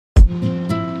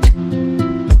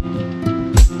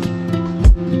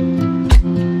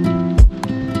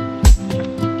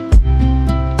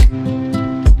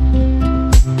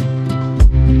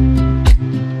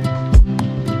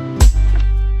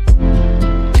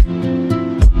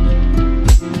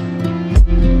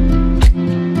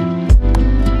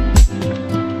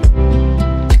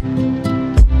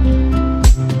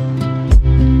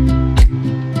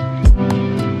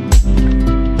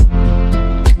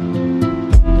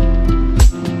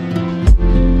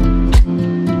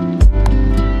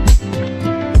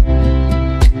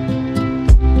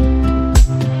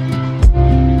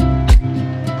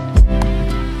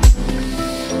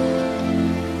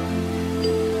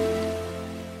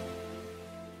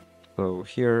So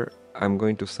here I'm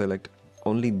going to select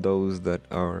only those that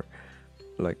are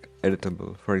like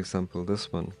editable. For example,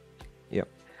 this one. Yeah,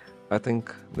 I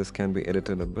think this can be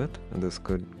edited a bit and this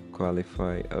could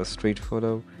qualify a street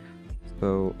photo.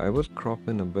 So I will crop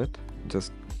in a bit,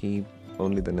 just keep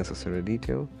only the necessary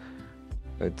detail.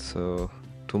 It's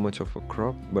too much of a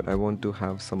crop, but I want to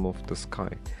have some of the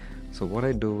sky. So what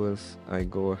I do is I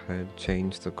go ahead,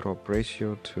 change the crop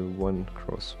ratio to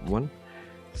 1:1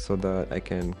 so that I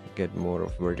can get more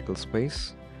of vertical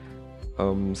space.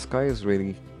 Sky is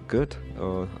really good.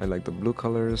 I like the blue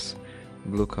colors.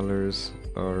 Blue colors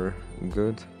are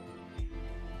good.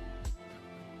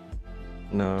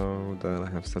 Now that I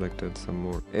have selected some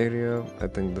more area, I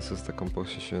think this is the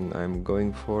composition I'm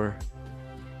going for.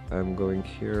 I'm going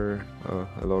here,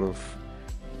 a lot of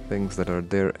things that are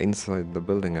there inside the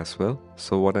building as well.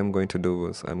 So what I'm going to do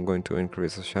is I'm going to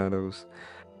increase the shadows.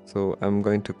 So I'm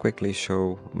going to quickly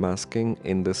show masking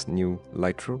in this new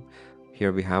Lightroom.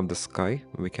 Here we have the sky.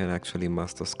 We can actually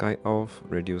mask the sky off,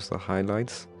 reduce the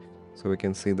highlights. So we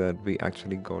can see that we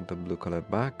actually got the blue color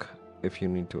back. If you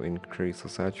need to increase the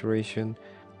saturation,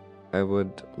 I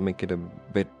would make it a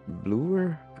bit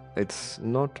bluer. It's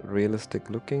not realistic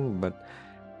looking, but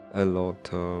a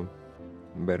lot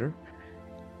better.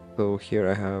 So here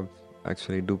I have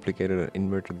actually duplicated and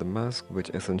inverted the mask,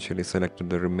 which essentially selected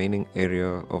the remaining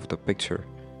area of the picture.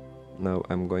 Now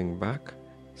I'm going back.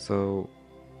 So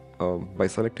by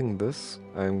selecting this,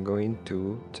 I'm going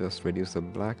to just reduce the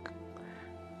black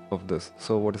of this.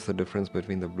 So what is the difference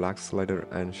between the black slider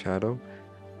and shadow?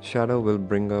 Shadow will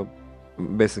bring up,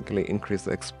 basically increase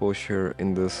the exposure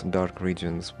in this dark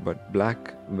regions, but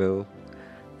black will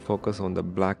focus on the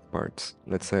black parts.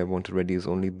 Let's say I want to reduce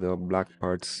only the black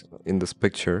parts in this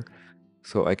picture,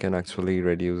 so I can actually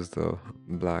reduce the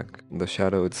black. The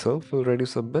shadow itself will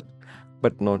reduce a bit,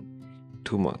 but not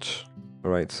too much.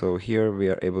 All right, so here we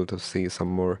are able to see some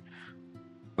more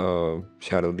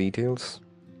shadow details.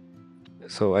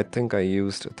 So I think I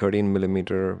used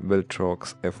 13mm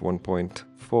Viltrox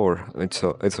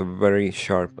f1.4. It's a very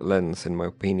sharp lens in my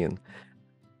opinion.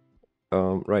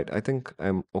 Right, I think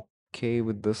I'm okay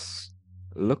with this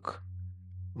look,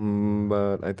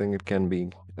 but I think it can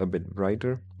be a bit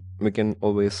brighter. We can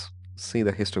always see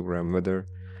the histogram whether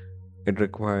it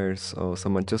requires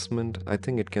some adjustment. I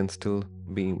think it can still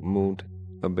be moved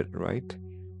a bit right.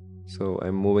 So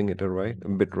I'm moving it a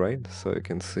bit right, so you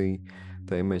can see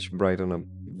the image brighten up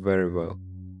very well.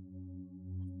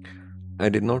 I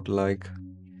did not like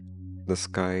the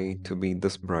sky to be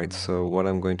this bright, so what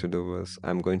I'm going to do is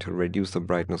I'm going to reduce the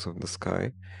brightness of the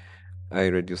sky. I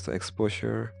reduce the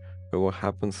exposure, but what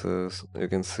happens is you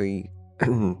can see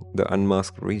the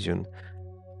unmasked region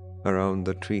around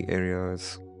the tree area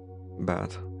is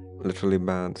bad, literally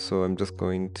bad. So I'm just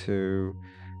going to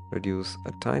reduce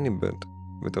a tiny bit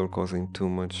without causing too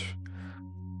much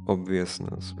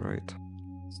obviousness, right?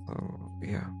 So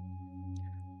yeah,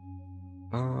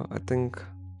 I think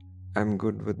I'm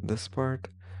good with this part.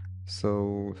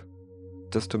 So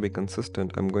just to be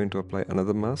consistent, I'm going to apply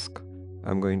another mask.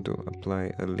 I'm going to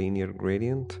apply a linear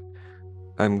gradient.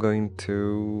 I'm going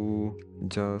to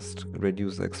just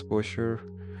reduce the exposure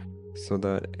so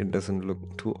that it doesn't look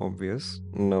too obvious.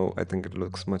 Now I think it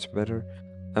looks much better.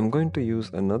 I'm going to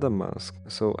use another mask.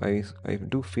 So I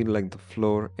do feel like the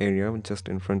floor area just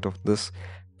in front of this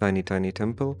tiny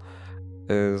temple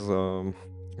is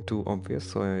too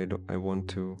obvious. So I want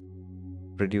to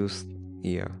reduce,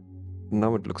 yeah.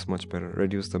 Now it looks much better.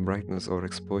 Reduce the brightness or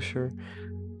exposure.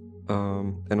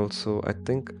 And also I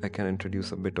think I can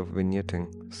introduce a bit of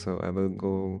vignetting. So I will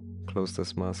go close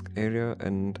this mask area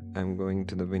and I'm going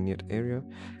to the vignette area.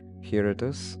 Here it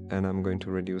is, and I'm going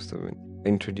to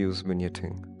introduce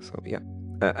vignetting. So yeah,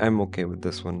 I'm okay with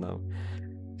this one now.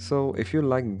 So if you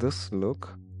like this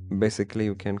look, basically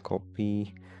you can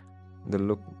copy the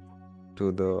look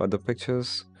to the other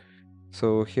pictures.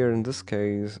 So here in this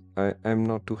case, I'm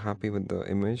not too happy with the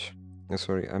image.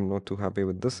 Sorry, I'm not too happy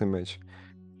with this image.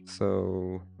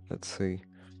 So let's see.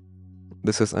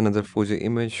 This is another Fuji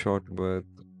image shot with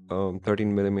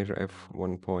 13mm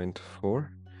f1.4.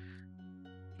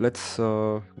 Let's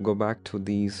go back to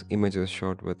these images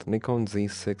shot with Nikon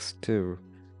Z6 II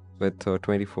with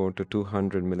 24 to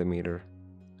 200 millimeter.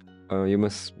 You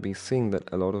must be seeing that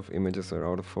a lot of images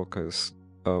are out of focus.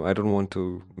 I don't want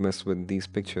to mess with these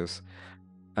pictures.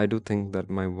 I do think that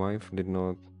my wife did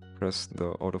not press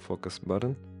the autofocus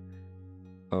button.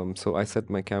 So I set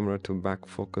my camera to back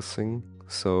focusing.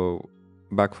 So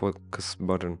back focus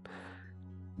button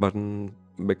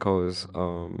because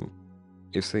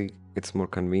you see it's more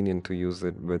convenient to use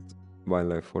it with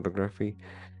wildlife photography,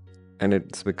 and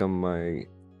it's become my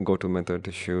go-to method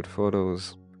to shoot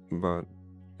photos, but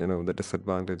you know, the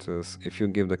disadvantage is if you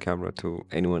give the camera to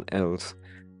anyone else,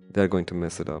 they're going to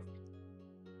mess it up.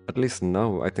 At least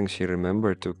now, I think she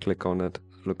remembered to click on it.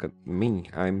 Look at me.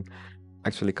 I'm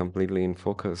actually completely in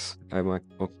focus. I'm like,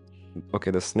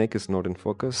 okay, the snake is not in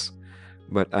focus,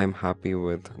 but I'm happy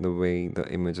with the way the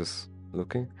image is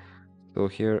looking. So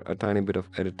here, a tiny bit of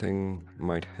editing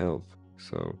might help.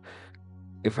 So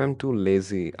if I'm too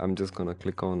lazy, I'm just gonna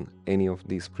click on any of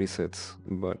these presets,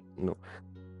 but no,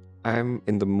 I'm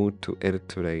in the mood to edit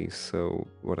today. So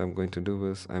what I'm going to do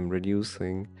is I'm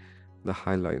reducing the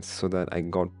highlights so that I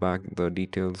got back the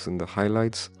details in the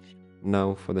highlights.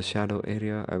 Now for the shadow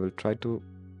area, I will try to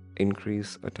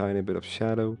increase a tiny bit of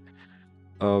shadow.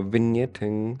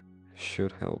 Vignetting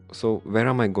should help. So where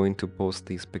am I going to post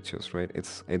these pictures, right?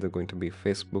 It's either going to be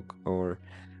Facebook or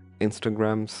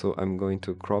Instagram. So I'm going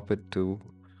to crop it to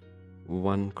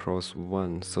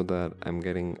 1:1 so that I'm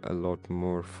getting a lot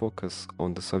more focus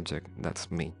on the subject. That's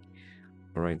me.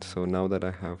 All right. So now that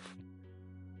I have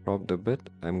cropped a bit,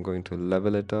 I'm going to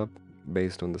level it up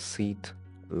based on the seat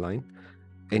line.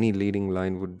 Any leading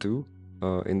line would do.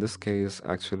 In this case,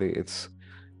 actually, it's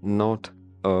not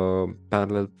a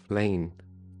parallel plane,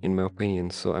 in my opinion.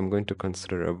 So I'm going to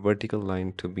consider a vertical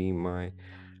line to be my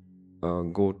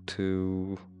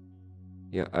go-to.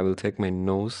 Yeah, I will take my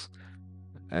nose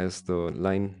as the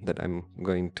line that I'm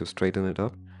going to straighten it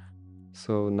up.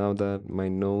 So now that my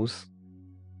nose,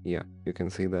 yeah, you can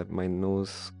see that my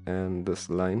nose and this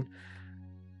line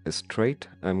is straight,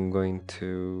 I'm going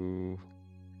to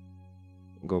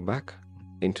go back,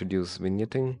 introduce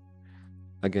vignetting.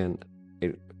 Again,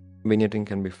 vignetting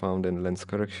can be found in lens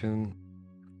correction.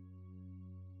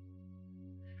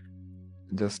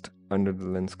 Just under the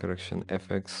lens correction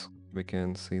FX, we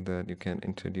can see that you can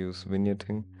introduce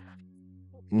vignetting.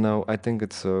 Now, I think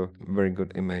it's a very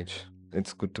good image.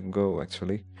 It's good to go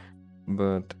actually,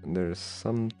 but there's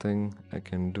something I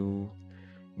can do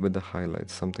with the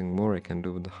highlights, something more I can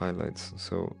do with the highlights.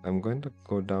 So I'm going to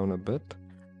go down a bit.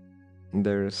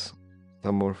 There's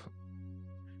some more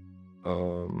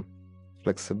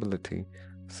flexibility.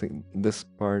 See, this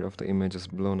part of the image is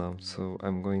blown out, so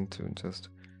I'm going to just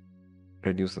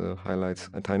reduce the highlights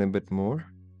a tiny bit more.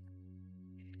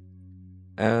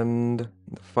 And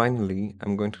finally,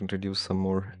 I'm going to introduce some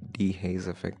more dehaze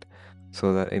effect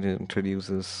so that it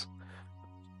introduces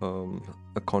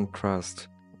a contrast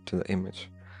to the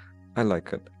image. I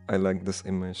like it. I like this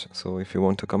image. So if you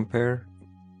want to compare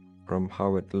from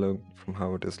how it looked, from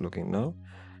how it is looking now,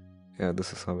 yeah,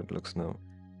 this is how it looks now.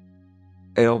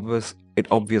 It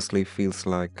obviously feels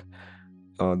like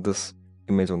this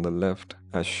image on the left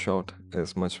as shot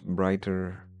is much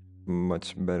brighter,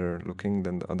 much better looking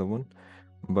than the other one.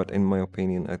 But in my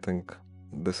opinion, I think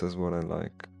this is what I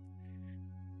like.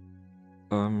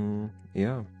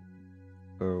 Yeah.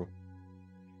 So,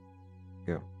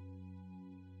 yeah.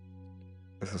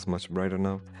 This is much brighter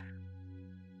now.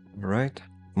 All right.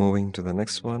 Moving to the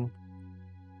next one.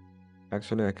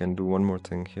 Actually, I can do one more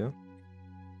thing here.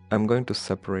 I'm going to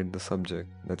separate the subject,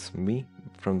 that's me,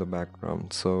 from the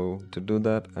background. So to do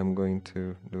that, I'm going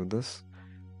to do this.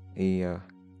 Yeah.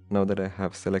 Now that I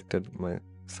have selected my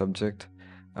subject,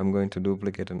 I'm going to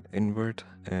duplicate and invert,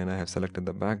 and I have selected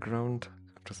the background.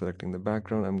 After selecting the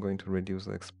background, I'm going to reduce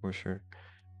the exposure.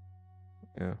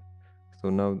 Yeah. So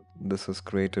now this has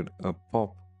created a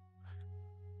pop.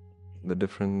 The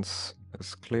difference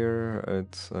is clear.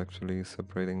 It's actually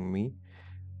separating me.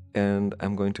 And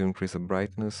I'm going to increase the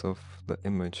brightness of the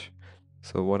image.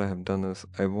 So what I have done is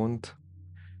I wanted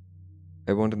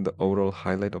the overall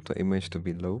highlight of the image to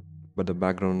be low, but the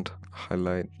background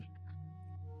highlight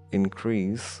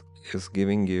increase is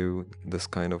giving you this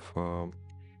kind of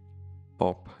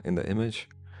pop in the image,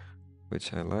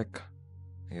 which I like.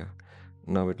 Yeah,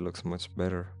 now it looks much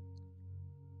better.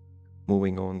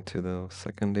 Moving on to the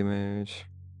second image.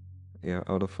 Yeah,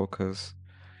 out of focus.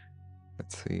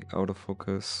 Let's see, out of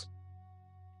focus.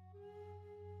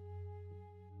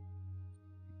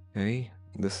 Okay,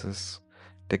 this is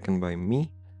taken by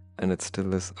me and it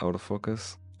still is out of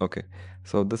focus. Okay,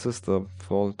 so this is the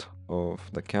fault of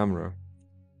the camera.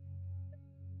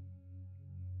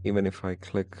 Even if I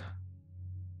click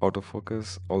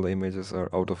autofocus, all the images are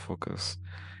out of focus.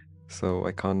 So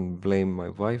I can't blame my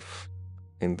wife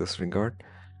in this regard.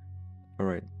 All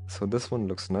right, so this one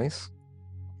looks nice.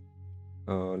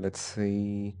 Let's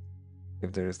see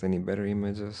if there is any better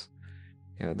images.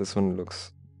 Yeah, this one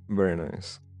looks very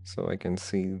nice. So I can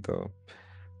see the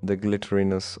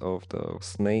glitteriness of the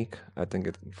snake. I think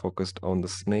it focused on the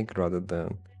snake rather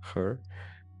than her.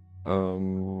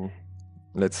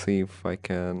 Let's see if I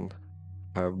can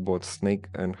have both snake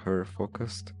and her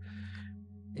focused.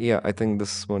 Yeah, I think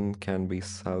this one can be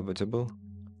salvageable.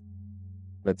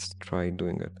 Let's try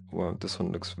doing it. Wow, this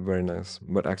one looks very nice.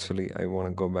 But actually, I want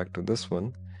to go back to this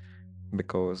one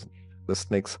because the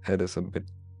snake's head is a bit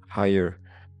higher.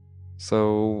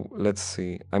 So let's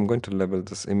see. I'm going to level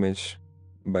this image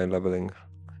by leveling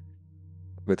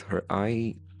with her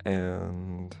eye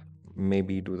and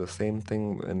maybe do the same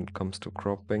thing when it comes to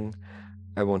cropping.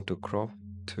 I want to crop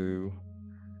to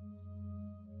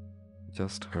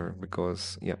just her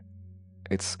because, yeah,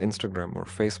 it's Instagram or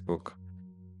Facebook,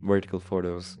 vertical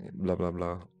photos, blah, blah,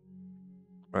 blah,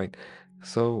 right?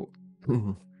 So,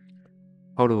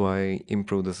 how do I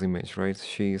improve this image, right?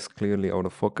 She's clearly out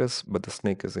of focus, but the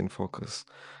snake is in focus.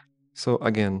 So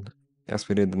again, as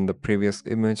we did in the previous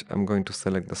image, I'm going to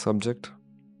select the subject.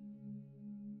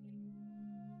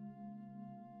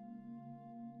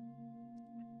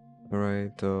 All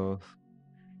right,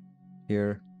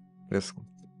 here it is.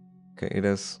 Okay, it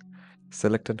has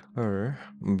selected her,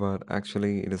 but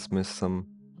actually it has missed some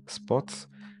spots.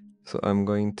 So I'm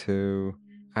going to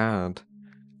add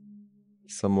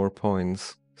some more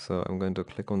points. So I'm going to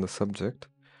click on the subject.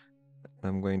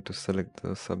 I'm going to select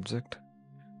the subject.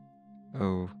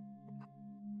 Oh,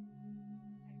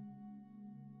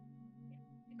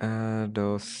 add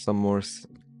some more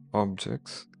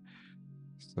objects.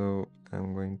 So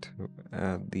I'm going to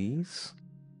add these.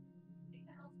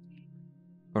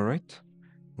 All right.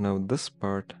 Now this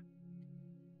part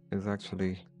is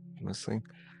actually missing.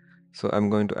 So I'm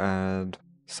going to add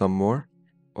some more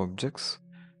objects.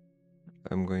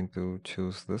 I'm going to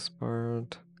choose this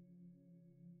part.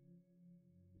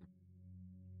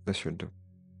 This should do.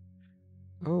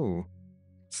 Oh,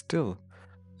 still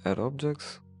add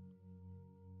objects.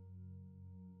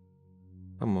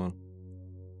 Come on.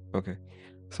 Okay.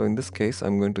 So in this case,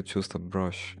 I'm going to choose the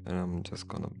brush and I'm just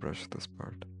gonna brush this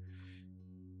part.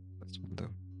 That's what the...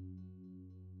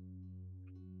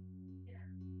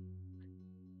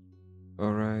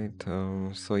 All right.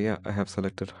 So yeah, I have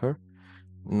selected her.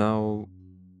 Now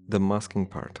the masking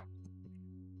part.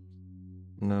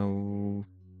 Now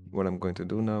what I'm going to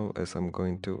do now is I'm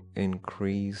going to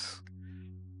increase.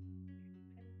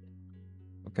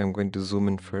 Okay, I'm going to zoom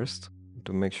in first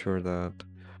to make sure that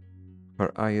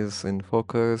her eye is in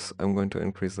focus. I'm going to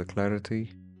increase the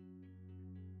clarity.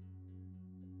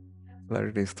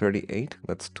 Clarity is 38.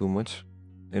 That's too much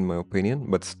in my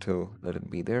opinion, but still let it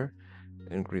be there.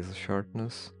 Increase the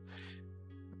sharpness.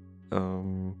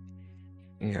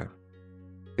 Yeah,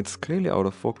 it's clearly out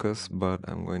of focus, but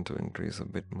I'm going to increase a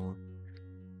bit more.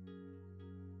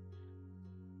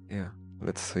 Yeah,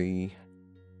 let's see.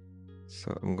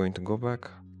 So I'm going to go back.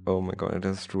 Oh my god, it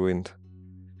has ruined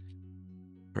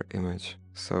her image.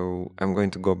 So I'm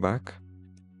going to go back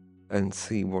and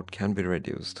see what can be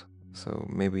reduced. So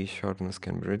maybe sharpness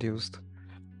can be reduced.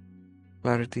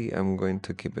 Clarity, I'm going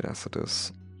to keep it as it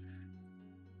is.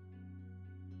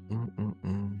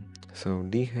 So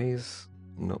dehaze,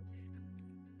 no.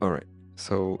 Alright,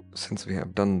 so since we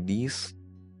have done these,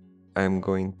 I'm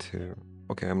going to...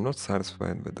 Okay, I'm not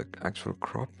satisfied with the actual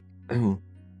crop.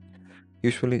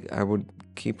 Usually I would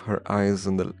keep her eyes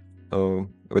in the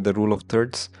with the rule of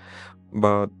thirds,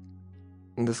 but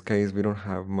in this case we don't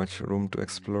have much room to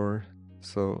explore,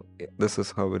 so this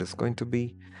is how it is going to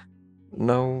be.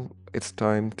 Now it's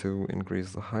time to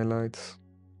increase the highlights.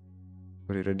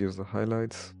 We reduce the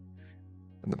highlights.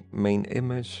 In the main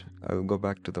image, I'll go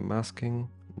back to the masking,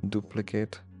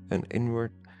 duplicate and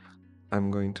invert.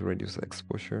 I'm going to reduce the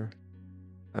exposure.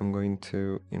 I'm going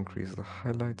to increase the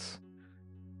highlights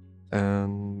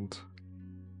and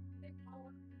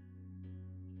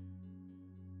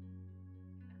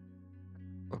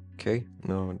okay,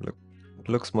 now it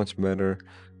looks much better.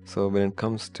 So when it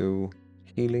comes to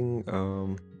healing,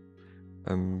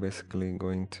 I'm basically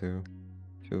going to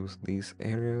choose these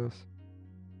areas.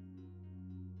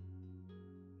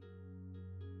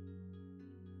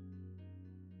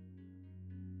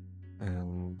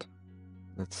 And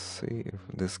let's see if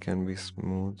this can be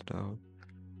smoothed out.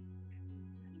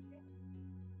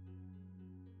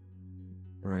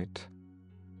 Right.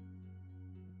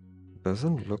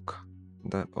 Doesn't look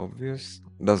that obvious,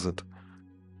 does it?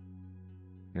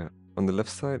 Yeah, on the left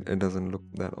side, it doesn't look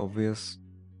that obvious.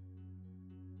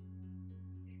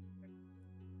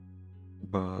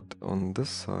 But on this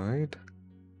side,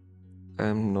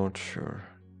 I'm not sure.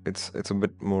 It's a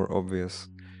bit more obvious.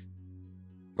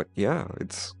 But yeah,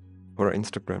 it's for an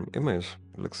Instagram image.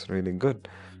 It looks really good.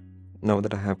 Now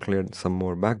that I have cleared some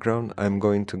more background, I'm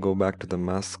going to go back to the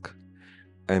mask.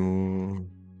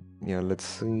 Yeah, let's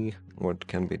see what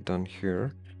can be done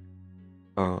here.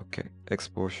 Okay,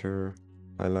 exposure,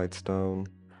 highlights down.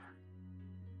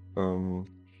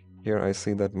 Here I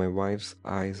see that my wife's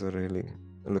eyes are really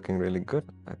looking really good.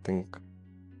 I think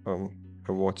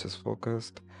her watch is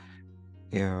focused.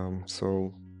 Yeah,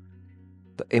 so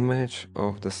the image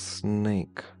of the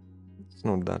snake, it's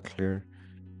not that clear.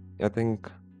 I think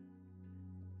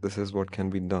this is what can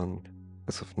be done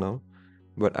as of now,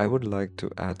 but I would like to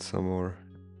add some more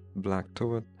black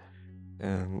to it,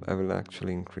 and I will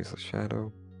actually increase the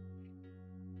shadow.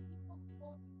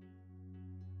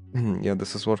 Yeah,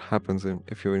 this is what happens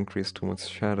if you increase too much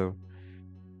shadow.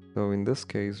 So in this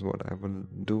case, what I will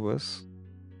do is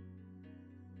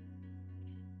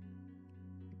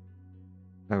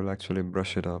I will actually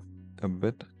brush it up a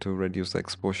bit to reduce the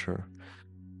exposure.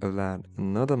 I'll add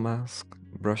another mask,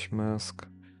 brush mask.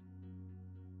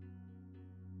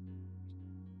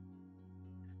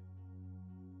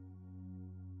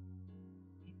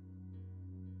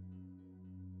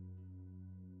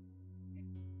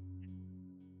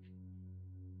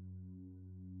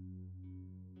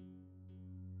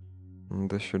 And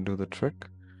this should do the trick.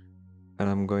 And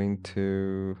I'm going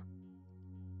to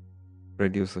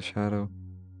reduce the shadow.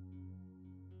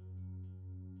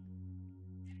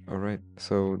 Alright,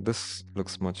 so this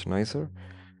looks much nicer.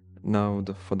 Now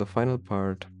for the final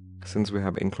part, since we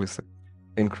have increased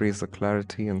the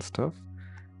clarity and stuff,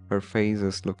 her face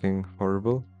is looking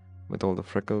horrible with all the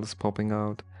freckles popping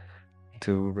out.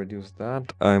 To reduce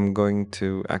that, I'm going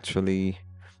to actually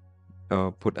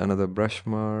put another brush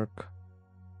mask,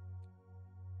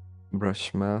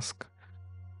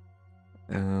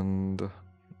 and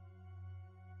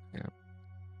yeah,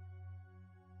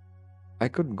 I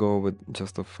could go with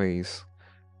just the face.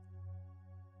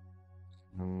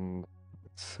 And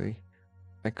let's see,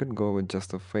 I could go with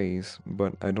just the face,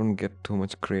 but I don't get too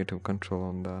much creative control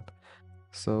on that.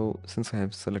 So since I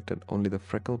have selected only the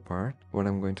freckle part, what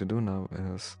I'm going to do now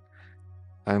is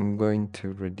I'm going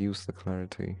to reduce the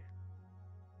clarity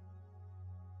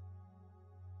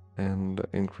and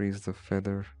increase the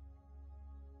feather.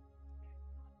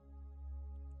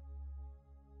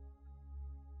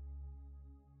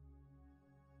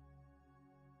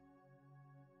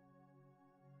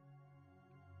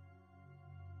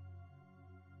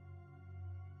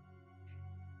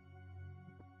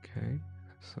 Okay,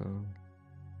 so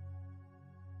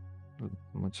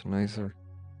much nicer,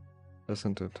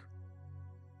 isn't it?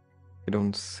 You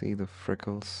don't see the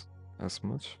freckles as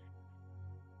much.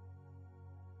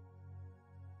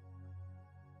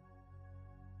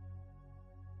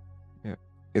 Yeah,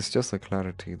 it's just the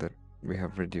clarity that we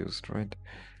have reduced, right?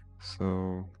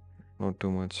 So not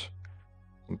too much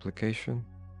implication.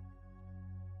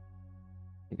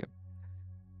 Yep,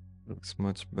 looks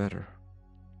much better.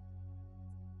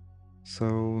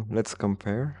 So let's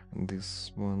compare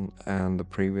this one and the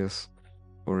previous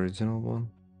original one.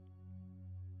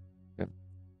 Yep,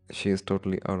 she is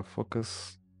totally out of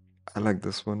focus. I like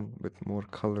this one with more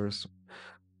colors,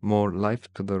 more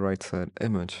life to the right side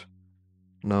image.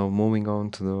 Now moving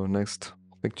on to the next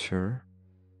picture.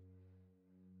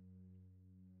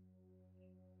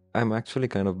 I'm actually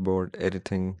kind of bored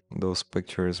editing those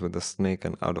pictures with the snake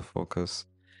and out of focus.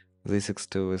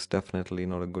 Z6 II is definitely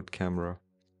not a good camera.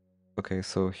 Okay,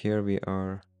 so here we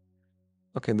are.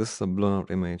 Okay, this is a blown out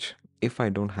image. If I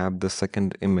don't have the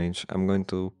second image, I'm going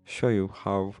to show you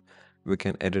how we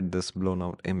can edit this blown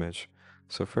out image.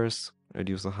 So first,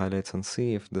 reduce the highlights and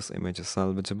see if this image is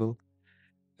salvageable.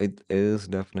 It is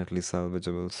definitely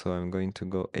salvageable, so I'm going to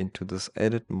go into this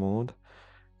edit mode.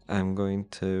 I'm going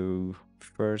to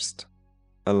first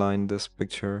align this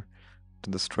picture to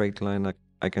the straight line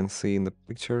I can see in the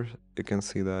picture. You can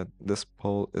see that this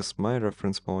pole is my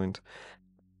reference point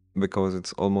because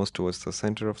it's almost towards the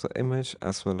center of the image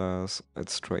as well as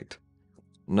it's straight.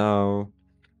 Now,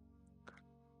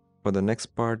 for the next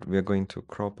part, we are going to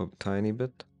crop a tiny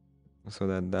bit so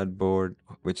that that board,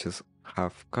 which is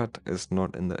half cut, is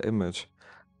not in the image.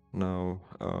 Now,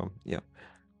 yeah,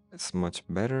 it's much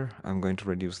better. I'm going to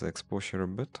reduce the exposure a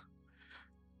bit.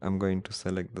 I'm going to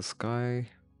select the sky.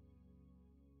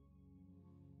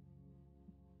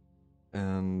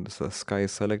 And the sky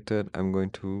is selected. I'm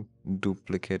going to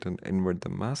duplicate and invert the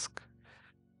mask.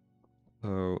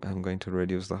 So I'm going to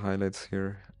reduce the highlights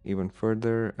here even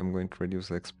further. I'm going to reduce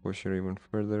the exposure even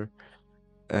further.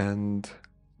 And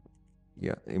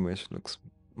yeah, image looks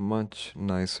much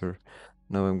nicer.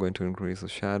 Now I'm going to increase the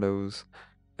shadows.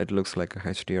 It looks like a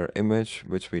HDR image,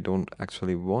 which we don't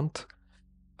actually want.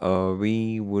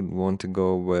 We would want to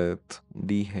go with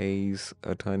dehaze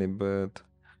a tiny bit.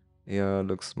 Yeah,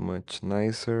 looks much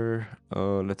nicer.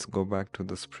 Let's go back to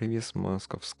this previous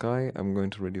mask of sky. I'm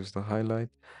going to reduce the highlight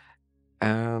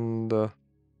and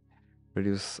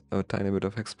reduce a tiny bit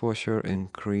of exposure,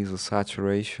 increase the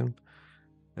saturation.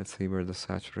 Let's see where the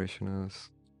saturation is.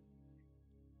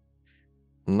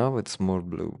 Now it's more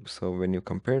blue. So when you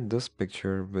compare this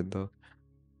picture with the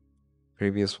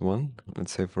previous one,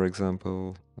 let's say for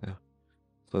example, yeah,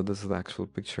 so this is the actual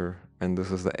picture and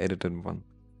this is the edited one,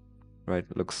 right?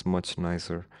 Looks much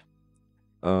nicer.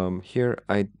 Here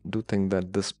I do think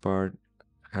that this part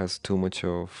has too much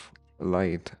of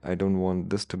light. I don't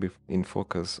want this to be in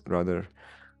focus, rather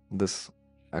this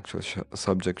actual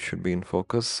subject should be in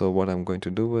focus. So what I'm going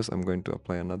to do is I'm going to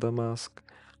apply another mask.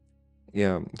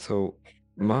 Yeah, so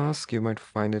mask, you might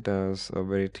find it as a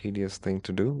very tedious thing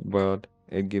to do, but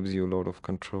it gives you a lot of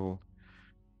control.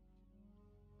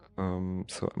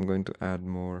 So I'm going to add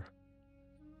more,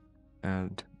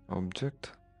 add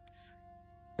object.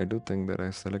 I do think that I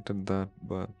selected that,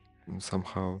 but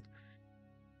somehow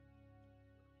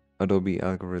Adobe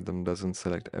algorithm doesn't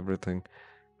select everything.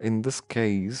 In this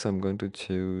case, I'm going to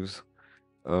choose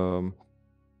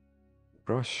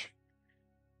brush.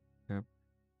 Yep,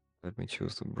 let me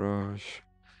choose the brush.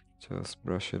 Just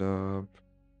brush it up.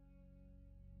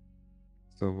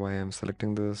 So why I'm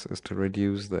selecting this is to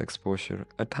reduce the exposure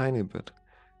a tiny bit.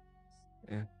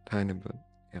 Yeah, tiny bit.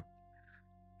 Yep,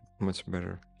 much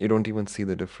better. You don't even see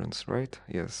the difference, right?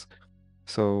 Yes.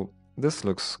 So this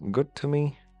looks good to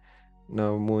me.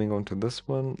 Now moving on to this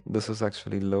one. This is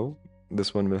actually low.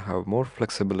 This one will have more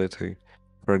flexibility.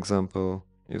 For example,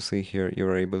 you see here,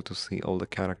 you're able to see all the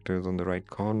characters on the right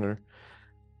corner.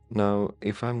 Now,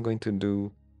 if I'm going to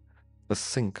do a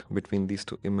sync between these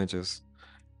two images,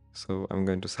 so I'm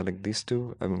going to select these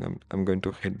two. I'm going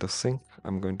to hit the sync.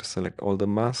 I'm going to select all the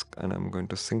mask and I'm going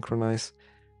to synchronize.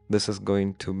 This is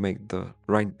going to make the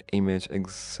right image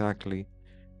exactly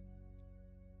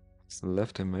as the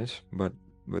left image, but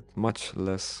with much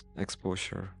less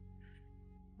exposure.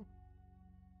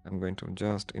 I'm going to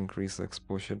just increase the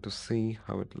exposure to see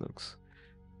how it looks.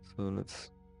 So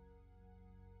let's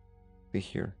see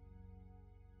here.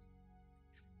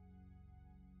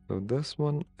 So this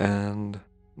one and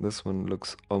this one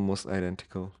looks almost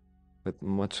identical with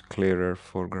much clearer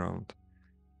foreground.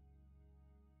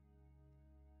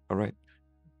 All right.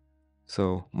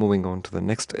 So moving on to the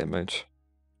next image.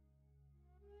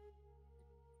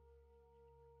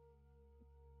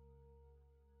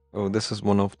 Oh, this is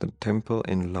one of the temple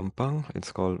in Lampang.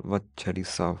 It's called Wat Chadi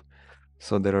Saw.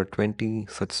 So there are 20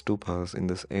 such stupas in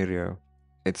this area.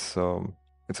 It's a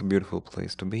beautiful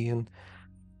place to be in.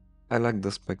 I like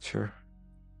this picture.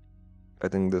 I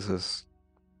think this is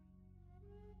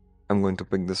I'm going to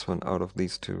pick this one out of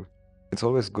these two. It's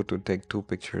always good to take two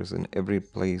pictures in every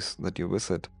place that you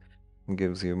visit. It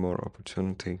gives you more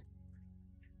opportunity.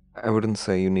 I wouldn't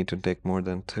say you need to take more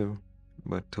than two,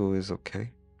 but two is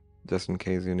okay, just in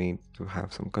case you need to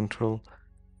have some control.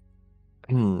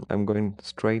 I'm going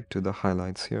straight to the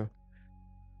highlights here.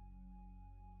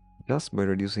 Just by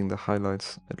reducing the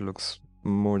highlights, it looks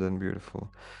more than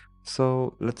beautiful.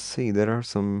 So let's see, there are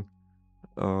some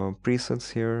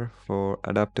presets here for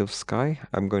adaptive sky.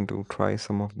 I'm going to try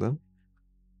some of them.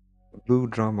 Blue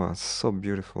drama, so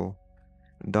beautiful.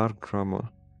 Dark drama,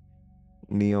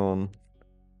 neon,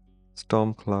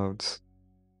 storm clouds,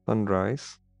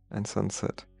 sunrise, and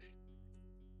sunset.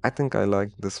 I think I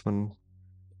like this one.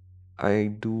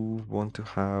 I do want to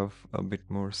have a bit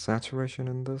more saturation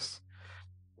in this.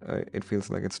 It feels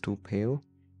like it's too pale.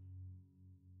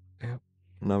 Yeah,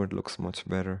 now it looks much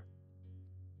better.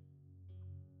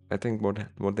 I think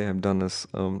what they have done is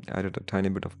added a tiny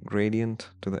bit of gradient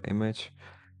to the image.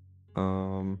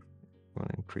 Want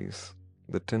to increase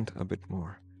the tint a bit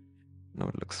more. Now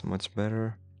it looks much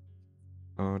better.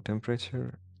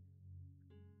 Temperature.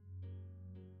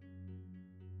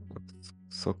 Looks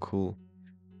so cool,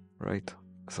 right?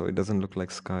 So it doesn't look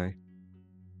like sky.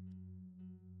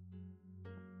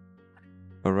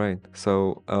 All right.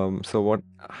 So so what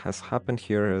has happened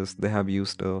here is they have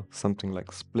used something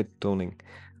like split toning.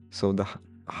 So the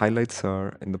highlights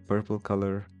are in the purple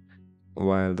color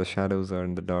while the shadows are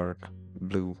in the dark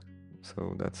blue.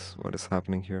 So that's what is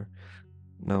happening here.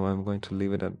 Now I'm going to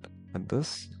leave it at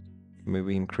this.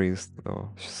 Maybe increase the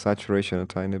saturation a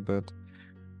tiny bit.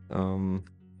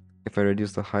 If I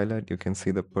reduce the highlight, you can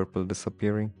see the purple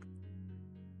disappearing.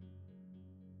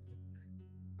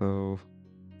 So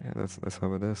yeah, that's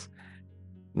how it is.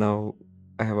 Now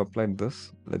I have applied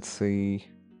this. Let's see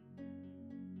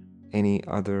any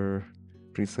other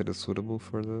preset is suitable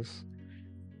for this.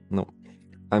 No,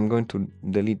 I'm going to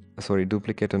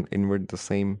duplicate and invert the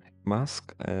same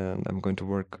mask, and I'm going to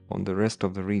work on the rest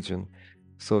of the region.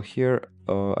 So here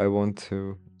I want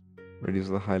to reduce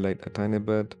the highlight a tiny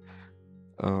bit.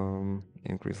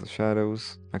 increase the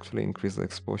shadows, actually increase the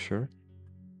exposure.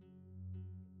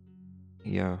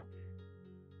 Yeah.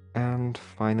 And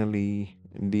finally,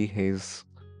 dehaze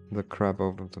the crap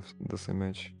out of this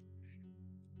image.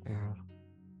 Yeah,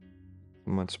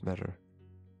 much better.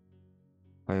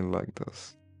 I like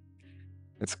this.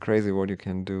 It's crazy what you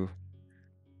can do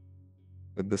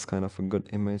with this kind of a good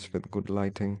image with good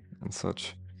lighting and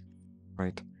such.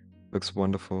 Right, looks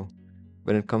wonderful.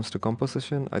 When it comes to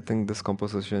composition, I think this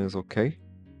composition is okay.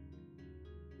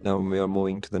 Now we are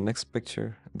moving to the next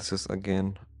picture. This is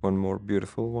again one more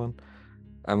beautiful one.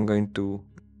 I'm going to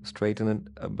straighten it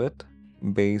a bit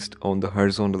based on the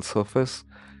horizontal surface.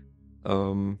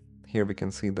 Here we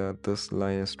can see that this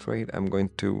line is straight. I'm going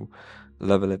to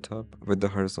level it up with the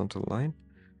horizontal line.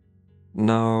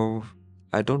 Now,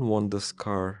 I don't want this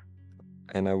car,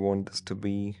 and I want this to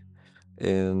be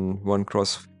in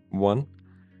 1x1.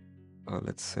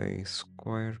 Let's say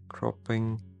square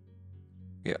cropping.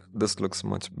 Yeah, this looks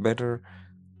much better.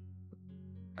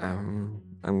 I'm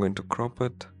going to crop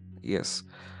it. Yes.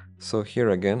 So here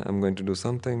again, I'm going to do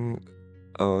something,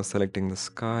 selecting the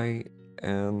sky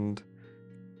and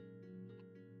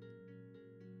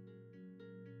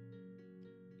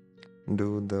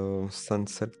do the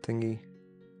sunset thingy.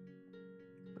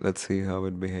 Let's see how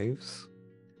it behaves.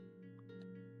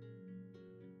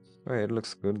 Right, it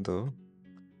looks good though.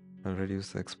 I'll reduce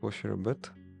the exposure a bit.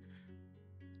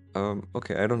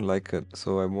 Okay, I don't like it,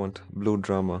 so I want blue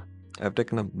drama. I've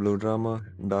taken up blue drama.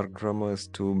 Dark drama is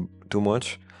too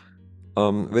much.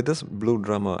 With this blue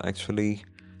drama, actually,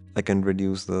 I can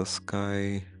reduce the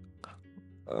sky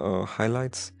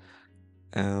highlights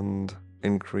and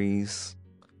increase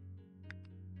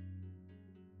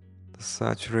the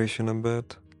saturation a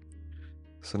bit.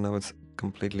 So now it's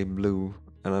completely blue,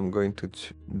 and I'm going to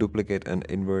duplicate and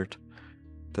invert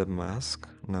the mask.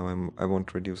 Now I want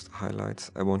to reduce the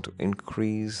highlights. I want to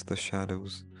increase the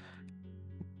shadows.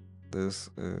 This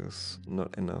is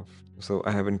not enough. So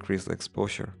I have increased the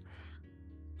exposure.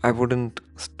 I wouldn't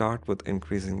start with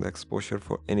increasing the exposure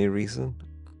for any reason.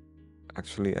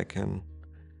 Actually, I can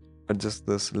adjust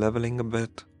this leveling a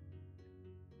bit.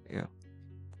 Yeah.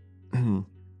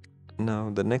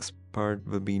 Now the next part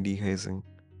will be dehazing.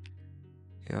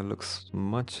 Yeah, looks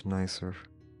much nicer.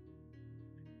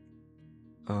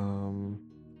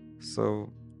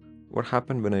 So what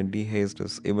happened when I dehazed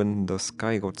is even the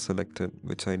sky got selected,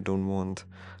 which I don't want.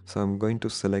 So I'm going to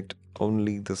select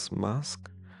only this mask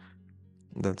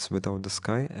that's without the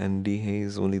sky and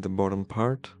dehaze only the bottom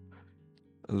part.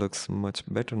 It looks much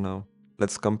better now.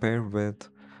 Let's compare with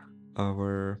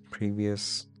our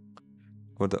previous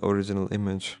or the original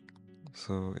image.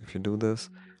 So if you do this,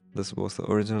 this was the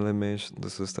original image,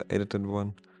 this is the edited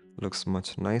one. Looks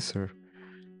much nicer.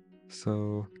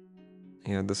 So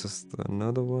yeah, this is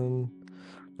another one.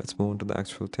 Let's move on to the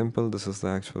actual temple. This is the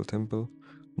actual temple.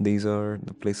 These are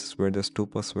the places where the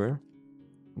stupas were.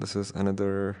 This is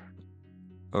another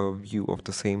view of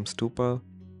the same stupa.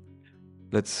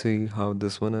 Let's see how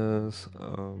this one is.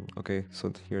 Okay,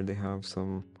 so here they have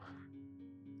some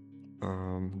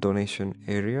donation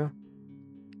area.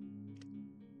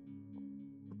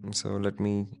 So let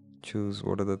me choose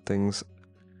what are the things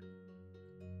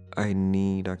I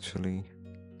need actually.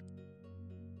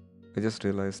 I just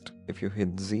realized if you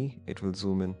hit Z, it will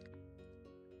zoom in.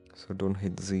 So don't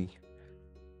hit Z.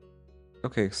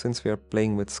 Okay, since we are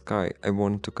playing with sky, I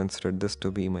want to consider this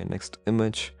to be my next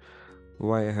image.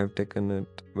 Why I have taken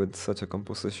it with such a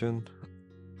composition,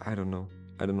 I don't know.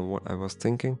 I don't know what I was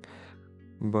thinking,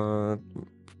 but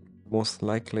most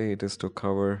likely it is to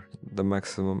cover the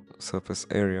maximum surface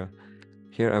area.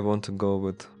 Here I want to go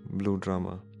with blue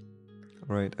drama.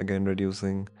 Right, again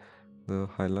reducing the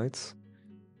highlights.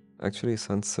 Actually,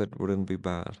 sunset wouldn't be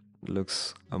bad.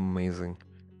 Looks amazing.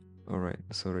 Alright,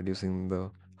 so reducing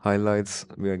the highlights,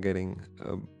 we are getting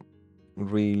a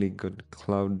really good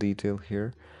cloud detail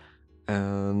here.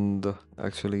 And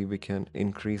actually we can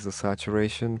increase the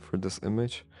saturation for this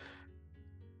image,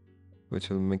 which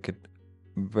will make it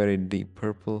very deep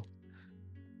purple.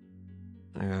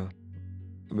 Yeah,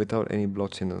 without any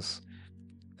blotchiness.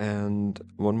 And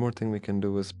one more thing we can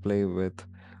do is play with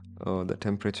the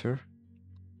temperature.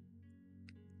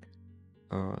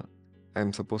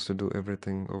 I'm supposed to do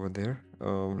everything over there.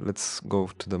 Let's go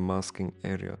to the masking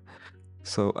area.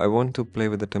 So I want to play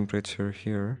with the temperature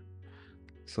here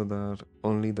so that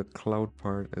only the cloud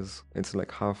part it's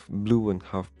like half blue and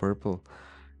half purple.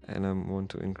 And I want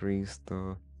to increase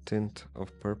the tint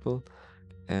of purple,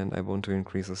 and I want to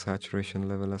increase the saturation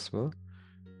level as well.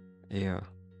 Yeah,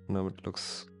 now it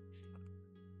looks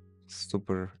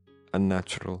super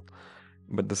unnatural,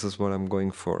 but this is what I'm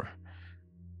going for.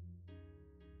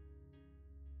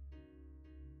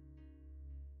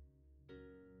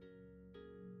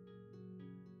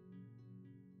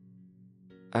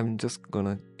 I'm just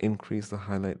gonna increase the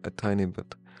highlight a tiny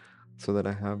bit so that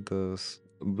I have those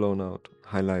blown out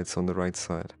highlights on the right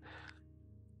side.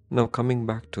 Now coming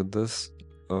back to this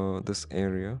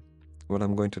area, what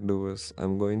I'm going to do is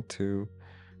I'm going to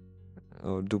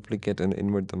duplicate and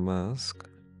invert the mask,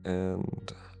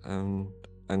 and I'm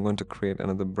going to create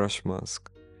another brush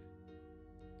mask.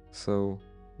 So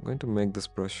I'm going to make this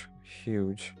brush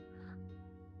huge.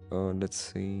 Let's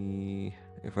see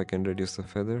if I can reduce the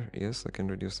feather. Yes, I can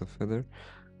reduce the feather.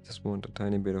 Just want a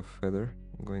tiny bit of feather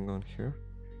going on here.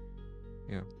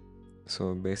 Yeah.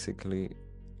 So basically,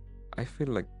 I feel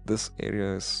like this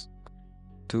area is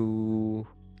too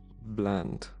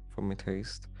bland for my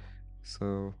taste.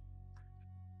 So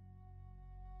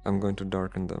I'm going to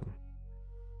darken them.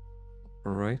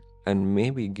 Alright. And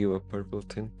maybe give a purple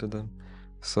tint to them.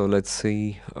 So let's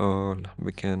see,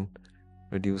 we can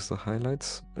reduce the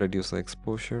highlights, reduce the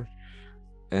exposure,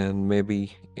 and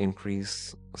maybe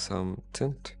increase some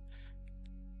tint.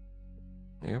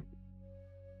 Yep.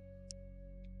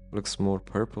 Looks more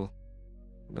purple,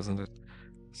 doesn't it?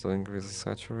 So increase the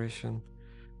saturation.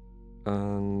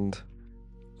 And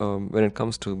when it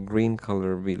comes to green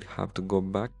color, we'll have to go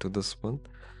back to this one.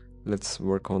 Let's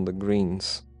work on the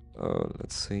greens.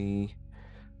 Let's see.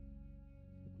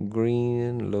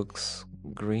 Green looks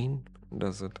green,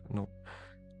 does it? No.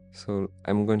 So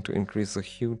I'm going to increase the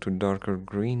hue to darker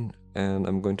green, and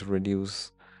I'm going to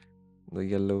reduce the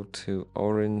yellow to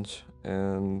orange,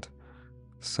 and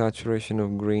saturation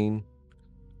of green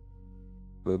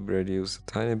will be reduced a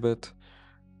tiny bit.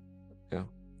 Yeah.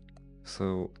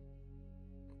 So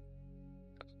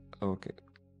okay,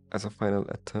 as a final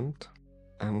attempt,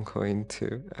 I'm going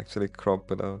to actually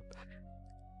crop it out.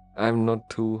 I'm not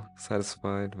too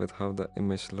satisfied with how the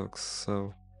image looks,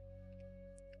 so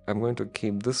I'm going to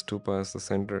keep this tupa as the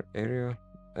center area,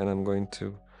 and I'm going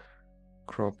to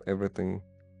crop everything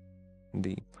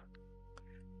deep.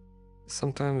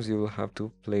 Sometimes you will have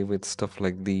to play with stuff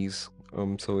like these.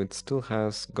 So it still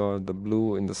has got the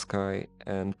blue in the sky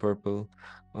and purple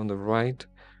on the right.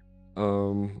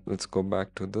 Let's go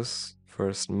back to this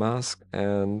first mask,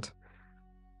 and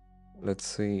let's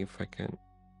see if I can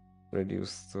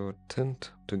reduce the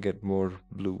tint to get more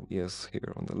blue. Yes,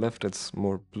 here on the left it's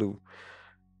more blue.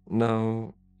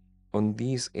 Now on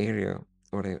these area,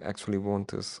 what I actually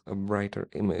want is a brighter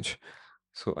image.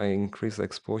 So I increase the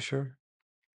exposure,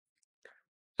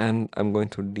 and I'm going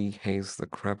to dehaze the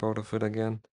crap out of it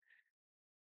again.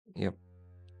 Yep,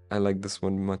 I like this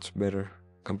one much better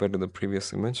compared to the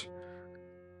previous image.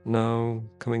 Now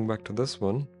coming back to this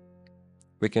one,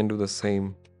 we can do the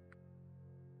same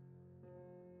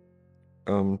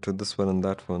to this one and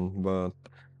that one, but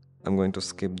I'm going to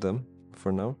skip them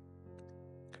for now.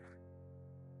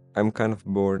 I'm kind of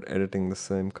bored editing the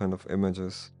same kind of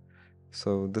images.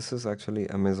 So this is actually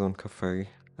Amazon Cafe.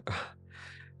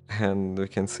 And we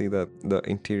can see that the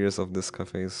interiors of this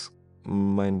cafe is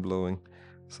mind-blowing.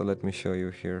 So let me show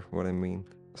you here what I mean.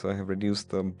 So I have reduced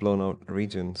the blown out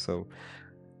region, so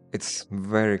it's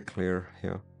very clear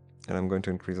here. And I'm going to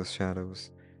increase the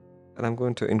shadows. And I'm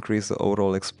going to increase the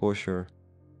overall exposure.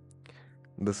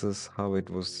 This is how it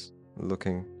was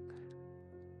looking.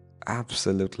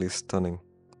 Absolutely stunning.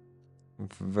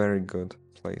 Very good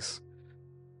place.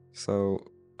 So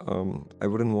I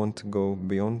wouldn't want to go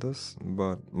beyond this,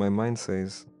 but my mind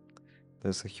says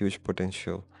there's a huge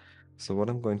potential. So what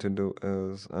I'm going to do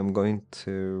is I'm going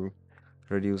to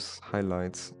reduce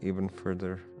highlights even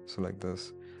further. So like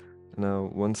this. Now,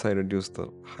 once I reduce the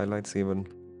highlights even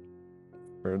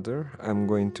further, I'm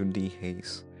going to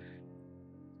dehaze.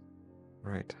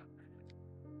 Right.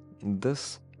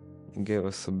 This gave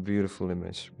us a beautiful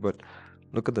image, but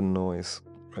look at the noise,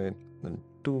 right?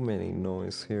 Too many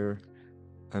noise here.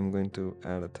 I'm going to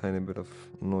add a tiny bit of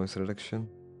noise reduction.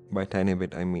 By tiny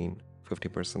bit, I mean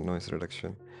 50% noise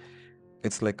reduction.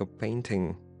 It's like a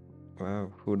painting.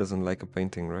 Wow, who doesn't like a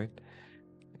painting, right?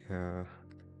 Yeah,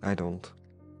 I don't.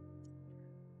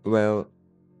 Well,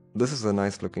 this is a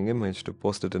nice looking image to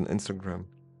post it on Instagram,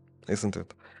 isn't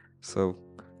it? So,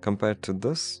 compared to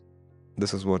this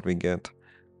is what we get.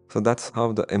 So that's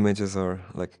how the images are,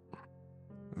 like,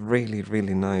 really,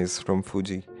 really nice from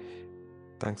Fuji.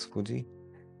 Thanks, Fuji.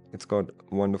 It's got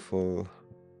wonderful.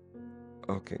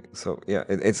 Okay, so yeah,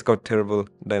 it's got terrible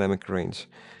dynamic range.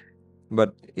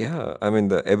 But yeah, I mean,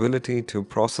 the ability to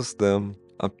process them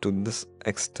up to this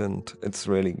extent, it's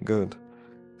really good.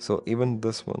 So even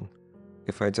this one,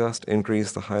 if I just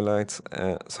increase the highlights,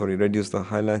 reduce the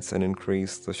highlights and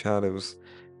increase the shadows,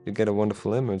 you get a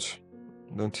wonderful image,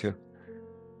 don't you?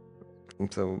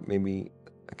 And so maybe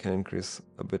I can increase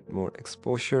a bit more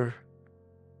exposure.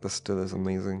 This still is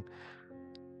amazing.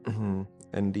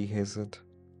 and dehaze it.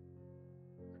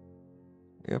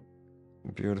 Yep,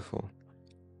 beautiful.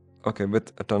 Okay,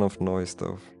 with a ton of noise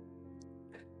though.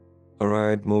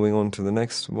 Alright, moving on to the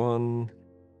next one.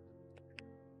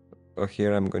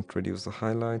 Here I'm going to reduce the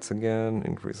highlights again,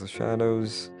 increase the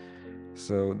shadows.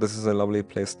 So this is a lovely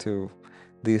place too.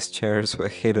 These chairs were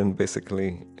hidden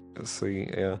basically. See,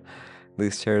 yeah,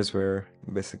 these chairs were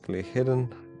basically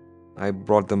hidden. I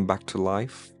brought them back to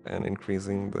life, and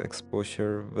increasing the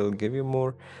exposure will give you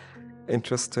more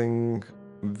interesting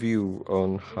view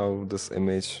on how this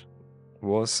image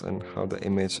was and how the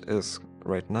image is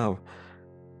right now.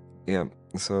 Yeah,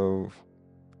 so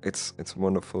it's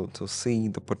wonderful to see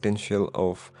the potential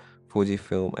of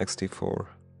Fujifilm X-T4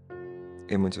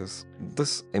 images.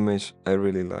 This image I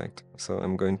really liked, so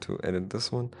I'm going to edit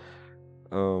this one.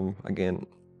 Again,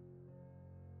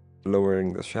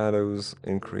 lowering the shadows,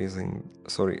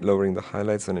 lowering the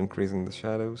highlights and increasing the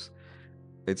shadows.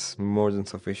 It's more than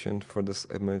sufficient for this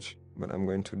image, but I'm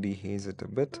going to dehaze it a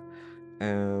bit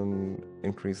and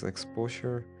increase the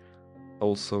exposure,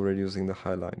 also reducing the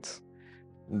highlights.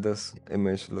 This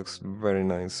image looks very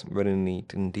nice, very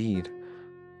neat indeed.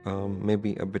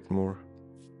 Maybe a bit more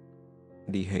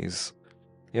dehaze.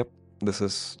 Yep, this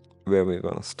is where we're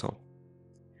gonna stop.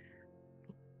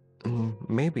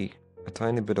 Maybe a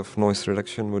tiny bit of noise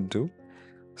reduction would do.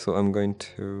 So I'm going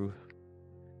to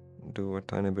do a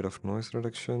tiny bit of noise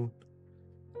reduction.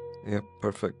 Yep,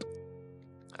 perfect.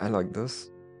 I like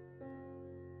this.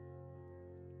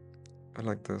 I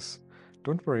like this.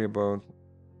 Don't worry about,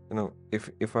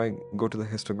 if I go to the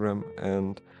histogram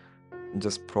and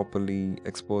just properly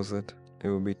expose it, it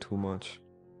will be too much.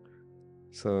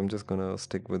 So I'm just gonna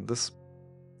stick with this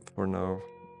for now,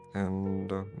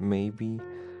 and maybe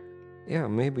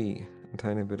a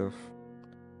tiny bit of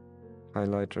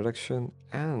highlight reduction.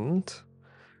 And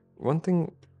one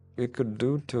thing we could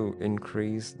do to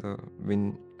increase the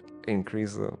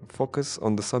focus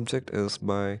on the subject is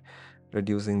by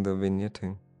reducing the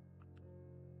vignetting.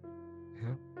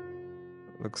 Yeah,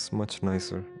 looks much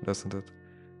nicer, doesn't it?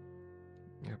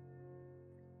 Yep.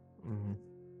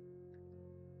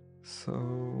 So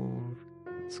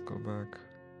let's go back.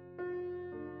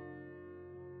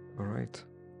 All right.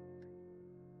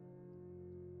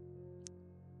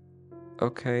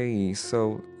 Okay,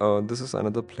 so this is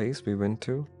another place we went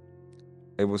to.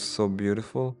 It was so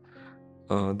beautiful.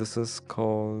 This is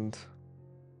called.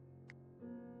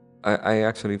 I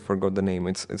actually forgot the name.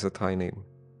 It's a Thai name.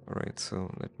 All right,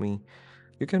 so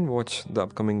you can watch the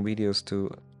upcoming videos to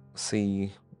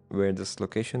see where this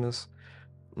location is.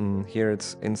 Here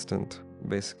it's instant,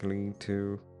 basically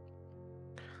to.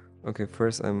 Okay,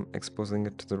 first I'm exposing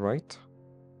it to the right.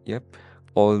 Yep,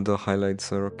 all the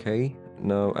highlights are okay.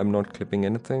 Now I'm not clipping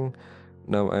anything.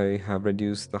 Now I have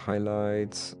reduced the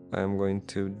highlights. I'm going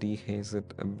to dehaze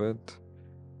it a bit.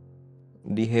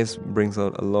 Dehaze brings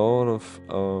out a lot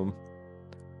of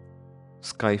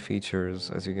sky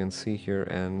features, as you can see here,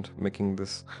 and making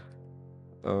this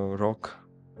rock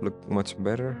look much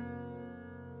better.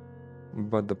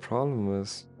 But the problem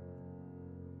is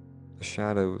the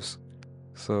shadows.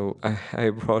 So I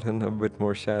brought in a bit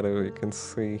more shadow. You can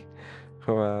see,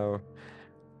 wow,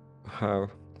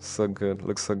 so good,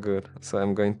 looks so good. So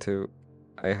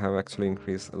I have actually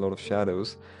increased a lot of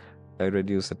shadows. I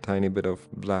reduced a tiny bit of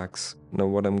blacks. Now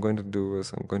what I'm going to do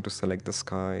is I'm going to select the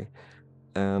sky,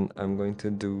 and I'm going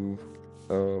to do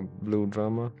blue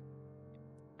drama.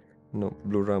 No,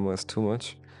 blue drama is too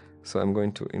much. So I'm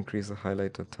going to increase the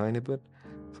highlight a tiny bit.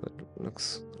 So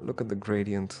look at the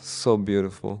gradient, so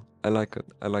beautiful. I like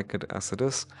it as it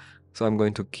is. So I'm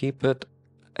going to keep it.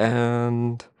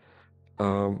 And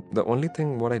the only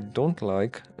thing what I don't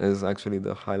like is actually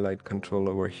the highlight control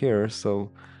over here.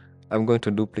 So I'm going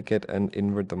to duplicate and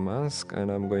invert the mask,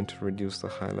 and I'm going to reduce the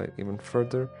highlight even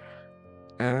further,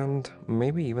 and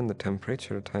maybe even the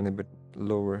temperature a tiny bit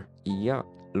lower. Yeah,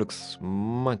 looks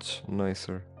much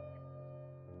nicer.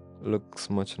 Looks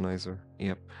much nicer.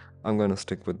 Yep, I'm gonna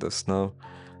stick with this now.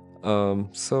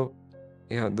 So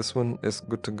yeah, this one is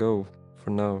good to go for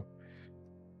now.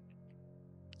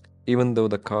 Even though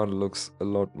the car looks a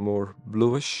lot more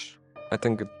bluish, I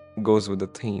think it goes with the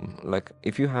theme. Like,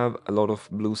 if you have a lot of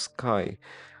blue sky,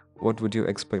 what would you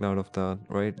expect out of that,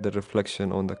 right? The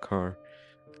reflection on the car.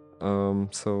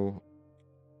 So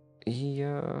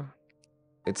yeah,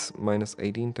 it's minus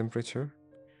 18 temperature.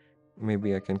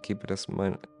 Maybe I can keep it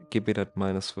at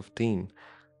minus 15.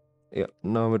 Yeah,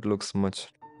 now it looks much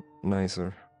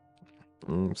nicer.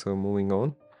 So moving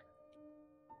on.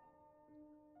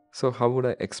 So how would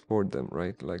I export them,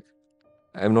 right? Like,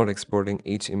 I'm not exporting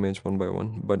each image one by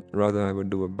one, but rather I would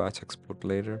do a batch export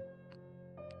later.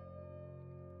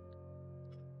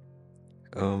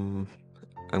 I'm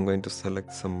going to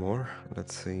select some more.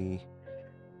 Let's see.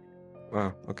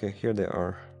 Wow, okay, here they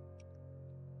are.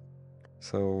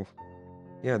 So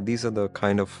yeah, these are the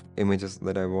kind of images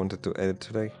that I wanted to edit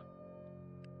today.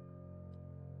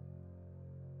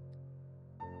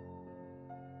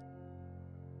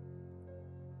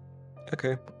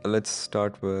 Okay, let's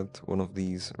start with one of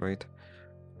these, right?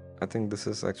 I think this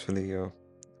is actually a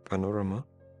panorama.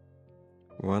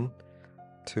 1,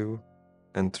 2,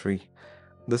 and 3.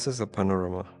 This is a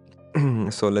panorama.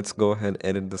 So let's go ahead,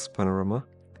 edit this panorama.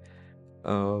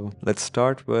 Let's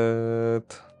start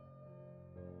with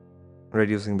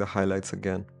reducing the highlights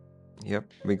again.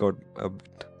 Yep, we got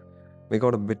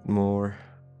a bit more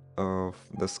of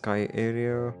the sky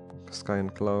area, sky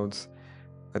and clouds.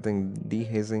 I think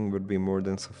dehazing would be more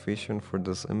than sufficient for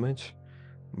this image,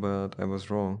 but I was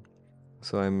wrong.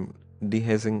 So I'm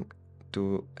dehazing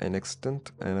to an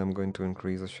extent, and I'm going to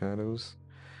increase the shadows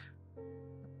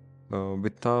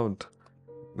without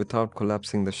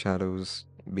collapsing the shadows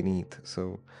beneath.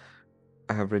 So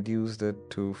I have reduced it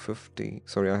to 50.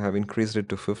 Sorry, I have increased it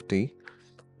to 50.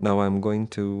 Now I'm going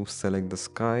to select the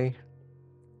sky,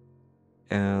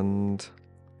 and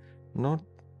not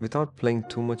without playing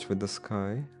too much with the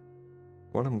sky,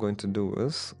 what I'm going to do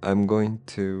is I'm going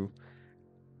to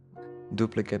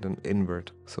duplicate and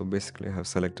invert. So basically I have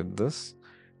selected this,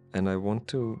 and I want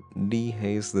to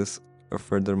dehaze this a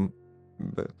further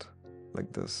bit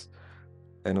like this,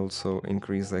 and also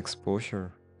increase the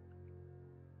exposure.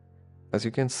 As you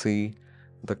can see,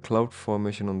 the cloud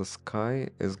formation on the sky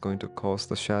is going to cause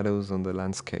the shadows on the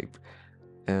landscape,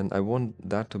 and I want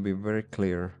that to be very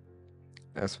clear,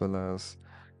 as well as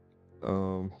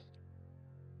um,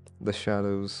 the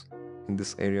shadows in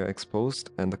this area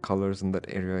exposed and the colors in that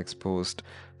area exposed.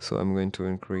 So I'm going to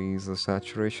increase the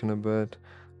saturation a bit.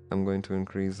 I'm going to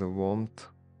increase the warmth.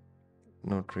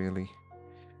 Not really.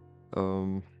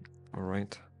 All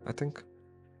right. I think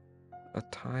a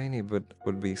tiny bit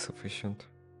would be sufficient.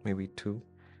 Maybe 2.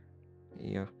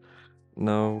 Yeah.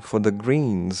 Now for the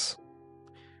greens.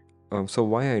 So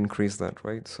why I increased that,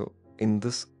 right? So in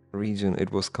this region,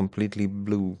 it was completely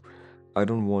blue. I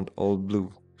don't want all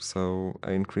blue, so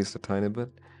I increased a tiny bit.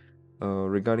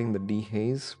 Regarding the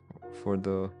dehaze for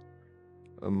the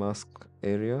mask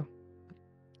area,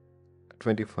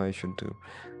 25 should do.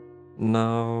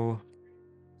 Now,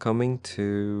 coming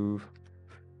to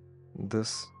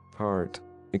this part,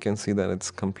 you can see that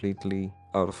it's completely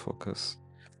out of focus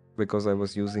because I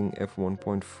was using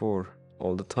f1.4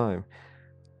 all the time.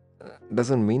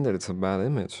 Doesn't mean that it's a bad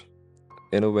image.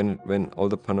 You know, when all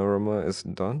the panorama is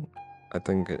done, I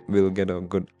think we'll get a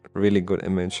really good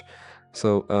image.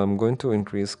 So I'm going to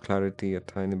increase clarity a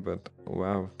tiny bit.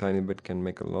 Wow, tiny bit can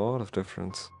make a lot of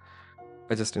difference.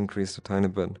 I just increased a tiny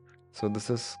bit. So this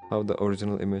is how the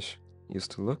original image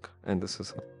used to look, and this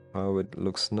is how it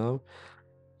looks now.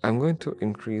 I'm going to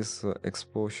increase the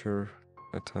exposure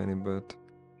a tiny bit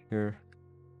here.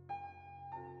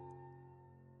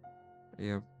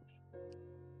 Yep.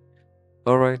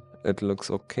 Alright, it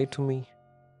looks okay to me.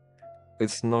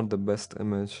 It's not the best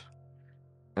image,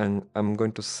 and I'm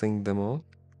going to sync them all.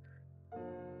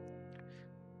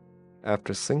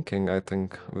 After syncing, I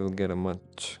think we'll get a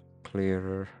much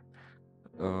clearer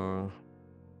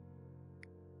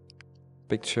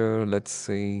picture. Let's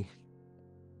see.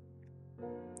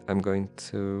 I'm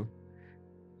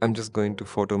just going to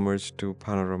photo merge to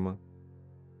panorama.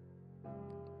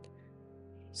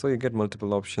 So you get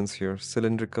multiple options here: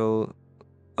 cylindrical,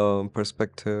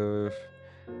 perspective,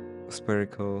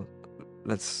 spherical.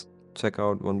 Let's check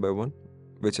out one by one.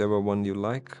 Whichever one you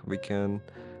like, we can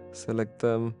select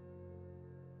them.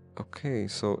 Okay,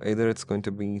 so either it's going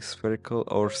to be spherical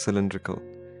or cylindrical.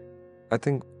 I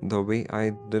think the way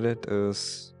I did it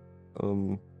is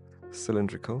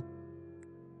cylindrical.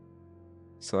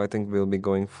 So I think we'll be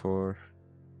going for...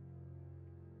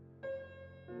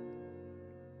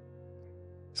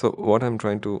 So what I'm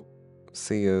trying to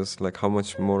see is like how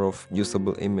much more of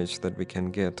usable image that we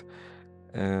can get.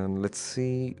 And let's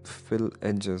see, fill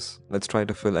edges. Let's try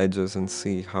to fill edges and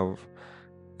see how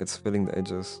it's filling the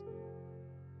edges.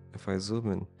 If I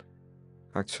zoom in,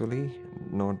 actually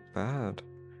not bad,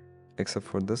 except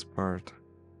for this part.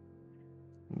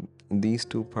 These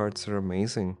two parts are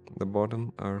amazing. The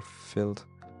bottom are filled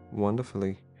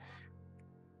wonderfully.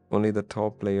 Only the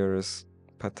top layer is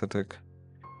pathetic.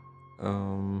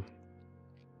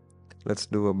 Let's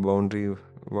do a boundary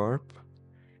warp.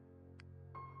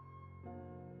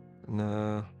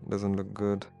 Nah, doesn't look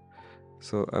good.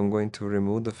 So I'm going to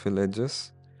remove the fill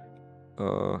edges.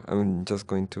 I'm just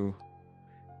going to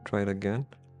try it again.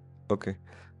 Okay,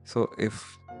 so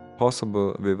if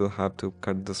possible, we will have to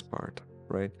cut this part,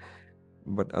 right?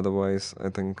 But otherwise, I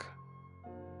think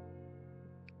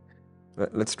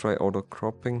let's try auto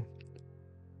cropping.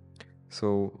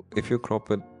 So if you crop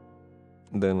it,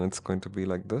 then it's going to be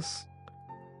like this.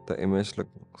 The image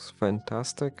looks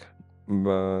fantastic,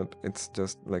 but it's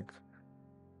just like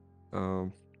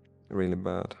really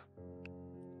bad.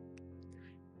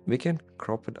 We can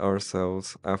crop it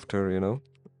ourselves after, you know,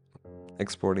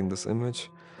 exporting this image.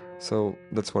 So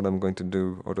that's what I'm going to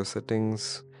do. Auto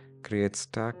settings, create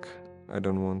stack. I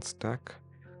don't want stack.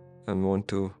 I want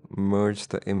to merge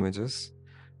the images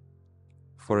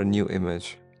for a new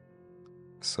image.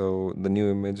 So the new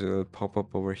image will pop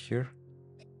up over here.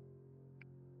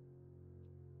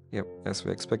 Yep, as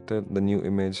we expected, the new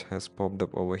image has popped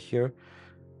up over here.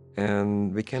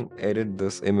 And we can edit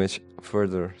this image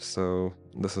further. So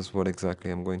this is what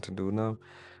exactly I'm going to do now.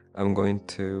 I'm going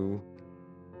to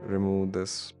remove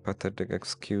this pathetic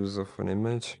excuse of an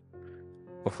image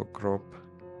of a crop.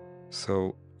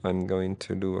 So I'm going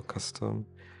to do a custom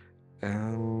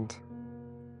and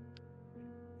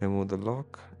remove the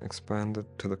lock, expand it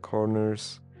to the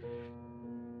corners,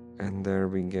 and there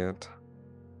we get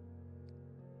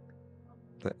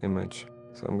the image.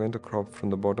 So I'm going to crop from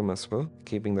the bottom as well,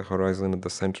 keeping the horizon at the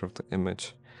center of the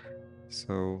image.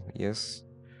 So yes,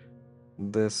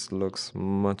 this looks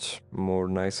much more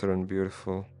nicer and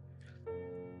beautiful.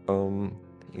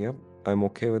 Yep, I'm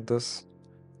okay with this.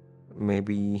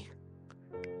 Maybe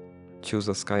choose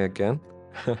a sky again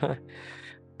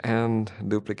and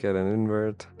duplicate and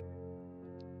invert.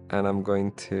 And I'm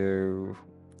going to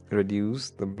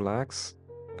reduce the blacks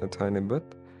a tiny bit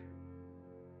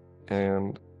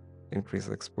and increase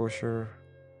exposure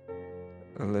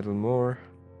a little more,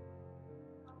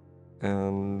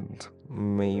 and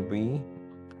maybe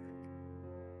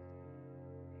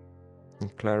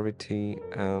clarity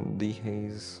and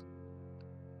dehaze.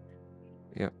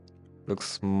 Yeah,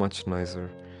 looks much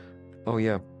nicer. Oh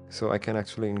yeah, so I can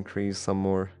actually increase some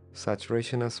more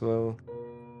saturation as well,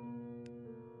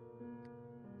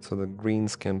 so the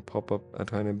greens can pop up a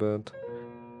tiny bit.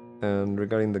 And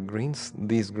regarding the greens,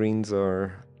 these greens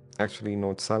are actually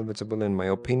not salvageable in my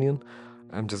opinion.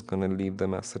 I'm just gonna leave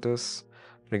them as it is.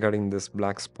 Regarding this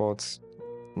black spots,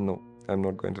 no, I'm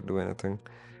not going to do anything.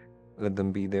 Let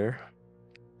them be there.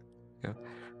 Yeah.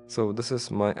 So this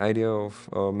is my idea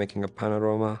of making a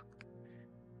panorama.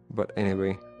 But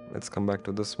anyway, let's come back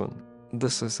to this one.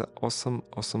 This is an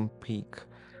awesome peak.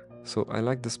 So I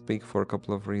like this peak for a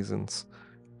couple of reasons.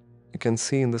 You can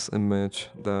see in this image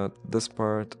that this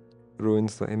part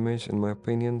ruins the image in my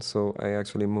opinion, so I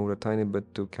actually moved a tiny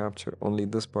bit to capture only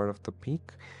this part of the peak,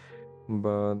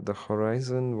 but the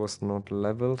horizon was not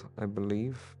leveled, I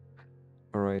believe.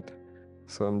 Alright,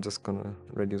 so I'm just gonna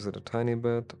reduce it a tiny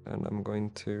bit, and I'm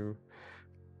going to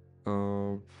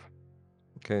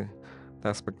okay, the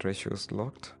aspect ratio is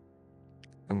locked.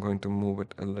 I'm going to move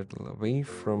it a little away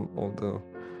from all the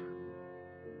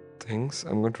things.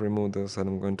 I'm going to remove this and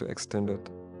I'm going to extend it,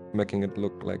 making it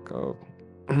look like a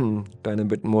tiny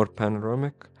bit more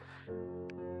panoramic.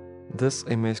 This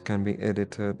image can be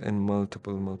edited in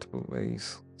multiple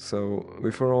ways. So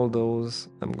before all those,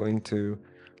 I'm going to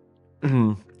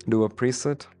do a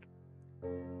preset.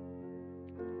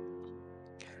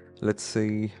 Let's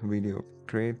say video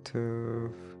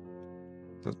creative.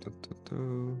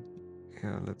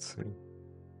 Yeah, let's see.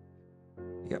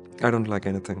 Yeah, I don't like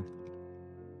anything.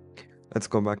 Let's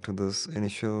go back to this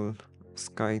initial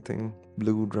sky thing.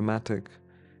 Blue dramatic.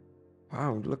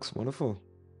 Wow, it looks wonderful.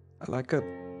 I like it.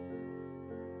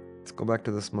 Let's go back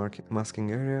to this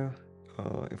masking area.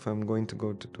 If I'm going to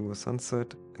go to do a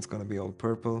sunset, it's gonna be all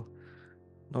purple.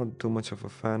 Not too much of a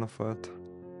fan of it.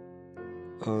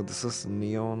 This is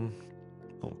neon.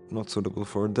 Oh, not suitable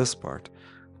for this part.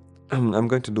 I'm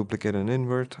going to duplicate and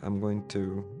invert. I'm going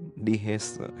to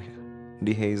dehaze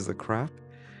the crap.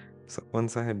 So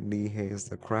once I had dehazed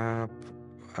the crap,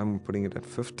 I'm putting it at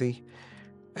 50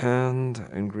 and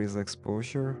increase the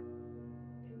exposure.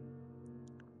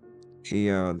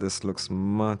 Yeah, this looks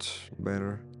much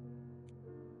better.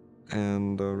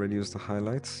 And reduce the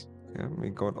highlights. Yeah,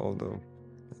 we got all the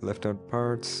left out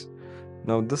parts.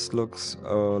 Now this looks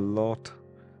a lot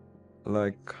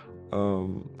like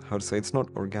how to say, it's not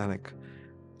organic,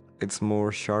 it's more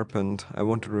sharpened. I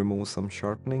want to remove some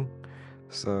sharpening,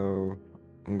 so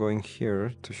I'm going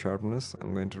here to sharpness.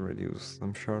 I'm going to reduce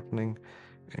some sharpening,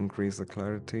 increase the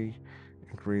clarity,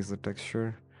 increase the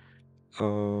texture.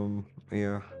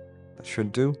 Yeah, that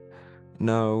should do.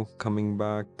 Now coming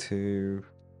back to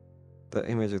the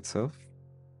image itself,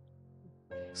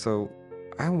 so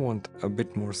I want a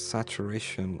bit more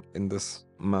saturation in this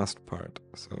masked part,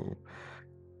 so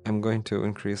I'm going to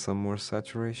increase some more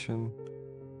saturation.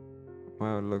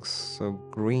 Wow, it looks so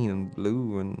green and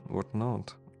blue and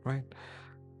whatnot, right?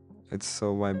 It's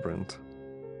so vibrant.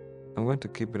 I'm going to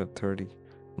keep it at 30,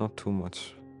 not too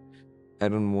much. I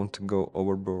don't want to go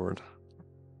overboard,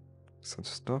 such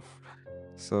stuff.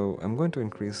 So I'm going to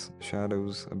increase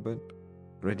shadows a bit,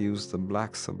 reduce the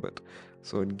blacks a bit,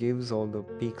 so it gives all the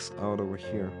peaks out over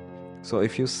here. So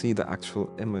if you see the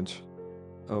actual image,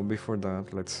 before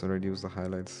that, let's reduce the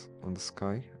highlights on the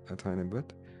sky a tiny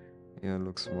bit. Yeah, it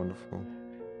looks wonderful.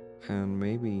 And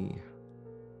maybe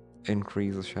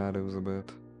increase the shadows a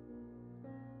bit.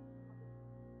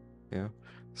 Yeah,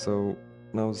 so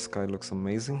now the sky looks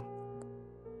amazing.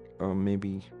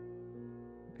 Maybe,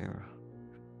 yeah.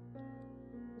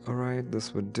 Alright,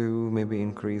 this would do. Maybe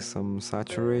increase some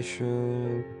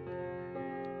saturation.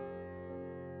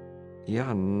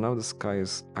 Yeah, now the sky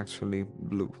is actually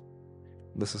blue.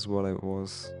 This is what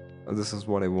this is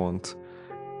what I want.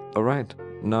 Alright,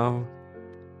 now,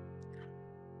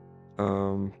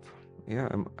 yeah,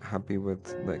 I'm happy with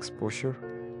the exposure.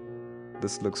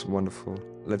 This looks wonderful.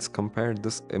 Let's compare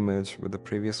this image with the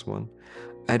previous one.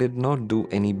 I did not do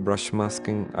any brush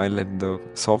masking. I let the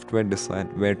software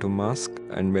decide where to mask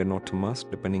and where not to mask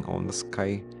depending on the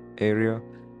sky area.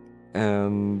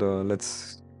 And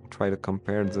let's try to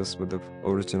compare this with the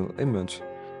original image.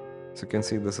 So you can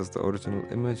see this is the original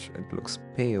image. It looks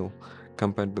pale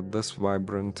compared to this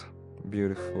vibrant,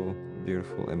 beautiful,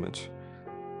 beautiful image,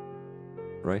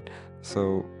 right?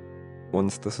 So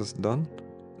once this is done,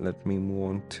 let me move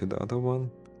on to the other one.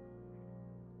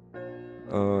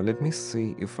 Let me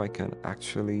see if I can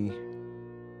actually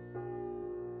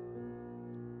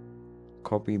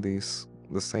copy the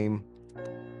same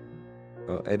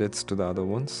edits to the other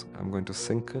ones. I'm going to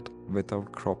sync it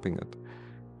without cropping it.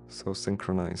 So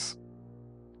synchronize.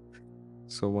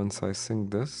 So once I sync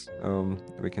this,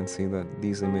 we can see that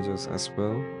these images as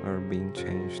well are being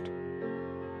changed.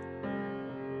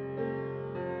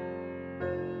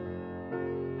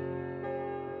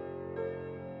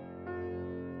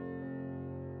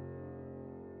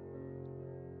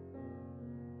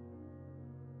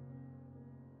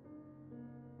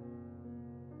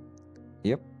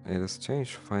 Yep, it has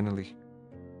changed finally.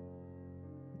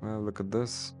 Well, look at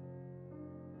this.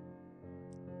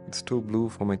 It's too blue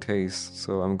for my taste,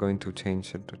 so I'm going to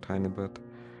change it a tiny bit.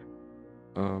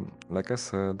 Like I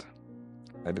said,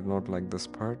 I did not like this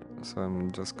part, so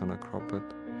I'm just gonna crop it.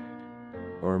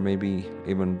 Or maybe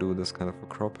even do this kind of a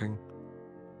cropping,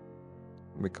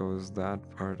 because that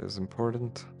part is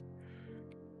important.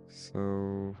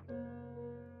 So,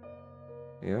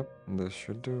 yep, this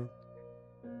should do.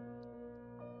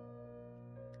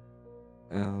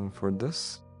 And for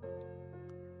this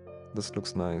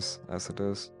looks nice as it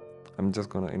is. I'm just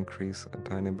gonna increase a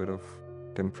tiny bit of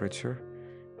temperature.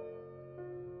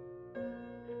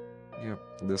 Yep,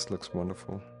 this looks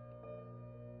wonderful.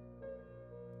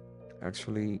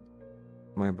 Actually,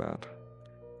 my bad.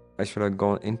 I should have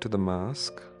gone into the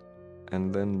mask,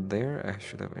 and then there I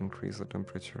should have increased the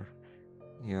temperature.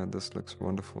 Yeah, this looks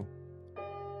wonderful.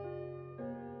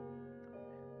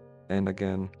 And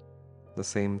again, the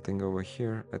same thing over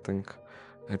here. I think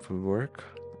it will work.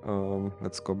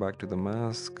 Let's go back to the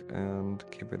mask and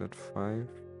keep it at 5.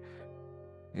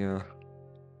 Yeah,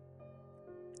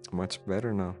 much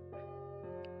better now.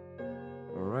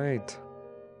 Alright.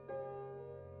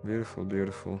 Beautiful,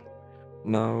 beautiful.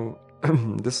 Now,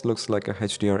 this looks like a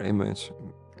HDR image.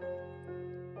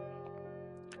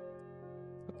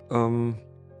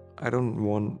 I don't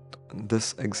want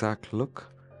this exact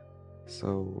look,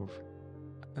 so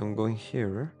I'm going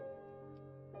here.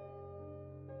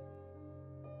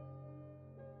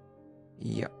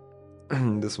 Yeah,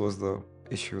 this was the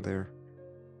issue there.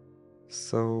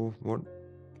 So what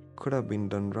could have been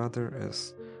done rather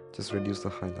is just reduce the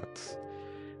highlights.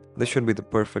 This should be the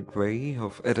perfect way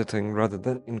of editing rather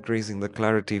than increasing the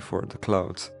clarity for the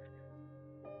clouds.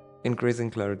 Increasing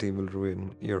clarity will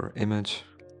ruin your image.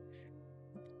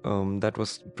 That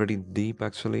was pretty deep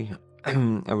actually.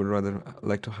 I would rather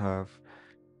like to have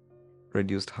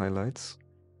reduced highlights.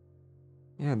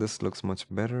 Yeah, this looks much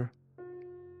better.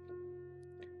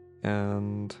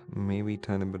 And maybe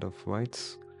tiny bit of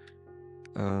whites.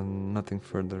 Nothing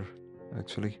further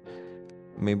actually.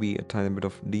 Maybe a tiny bit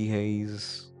of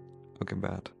dehaze. Okay,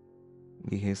 bad.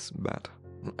 Dehaze, bad.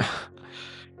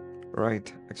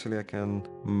 Right, actually I can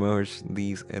merge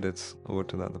these edits over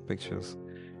to the other pictures.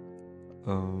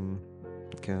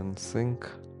 Can sync,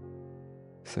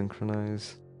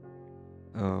 synchronize,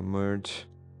 merge.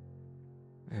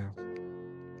 Yeah.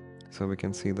 So we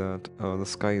can see that the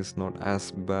sky is not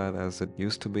as bad as it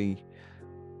used to be,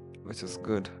 which is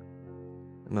good.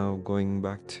 Now going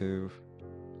back to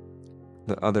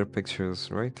the other pictures,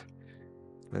 right?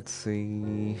 Let's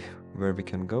see where we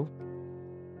can go.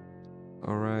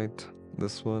 All right,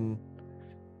 this one.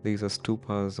 These are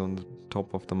stupas on the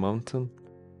top of the mountain.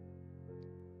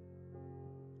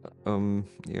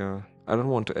 Yeah, I don't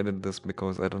want to edit this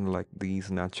because I don't like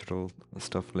these natural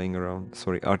stuff laying around.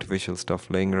 Sorry, artificial stuff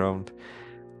laying around.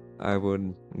 I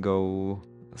would go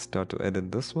start to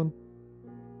edit this one.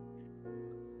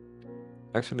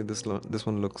 Actually, this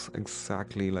one looks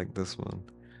exactly like this one,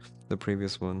 the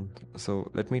previous one. So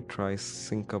let me try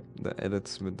sync up the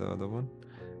edits with the other one.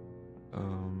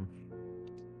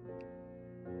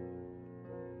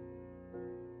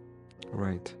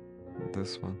 Right,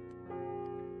 this one.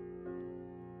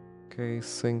 Okay,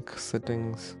 sync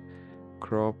settings,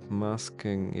 crop,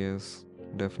 masking. Yes,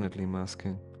 definitely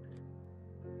masking.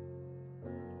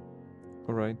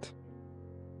 All right.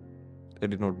 It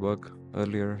did not work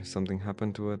earlier. Something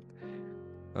happened to it,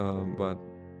 but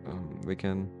we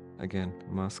can again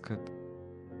mask it.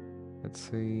 Let's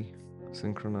see,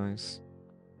 synchronize.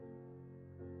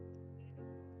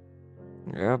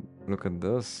 Yep, look at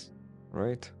this,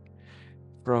 right?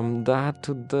 From that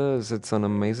to this, it's an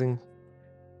amazing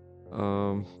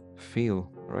feel,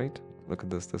 right? Look at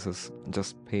this. This is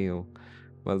just pale,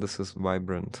 while this is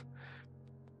vibrant.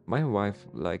 My wife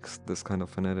likes this kind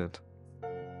of an edit,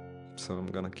 so I'm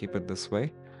gonna keep it this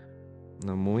way.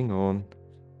 Now moving on,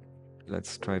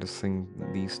 let's try to sync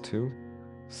these two.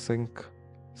 Sync,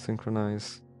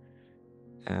 synchronize,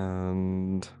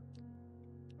 and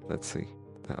let's see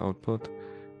the output.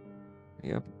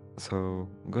 Yep, so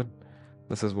good.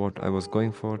 This is what I was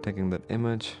going for, taking that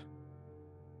image.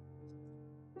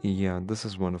 Yeah, this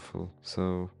is wonderful.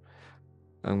 So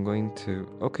I'm going to,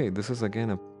 okay, this is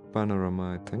again a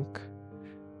panorama, I think.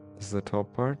 This is the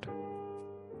top part.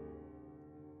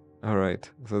 All right,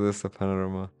 so this is the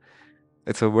panorama.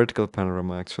 It's a vertical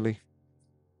panorama, actually.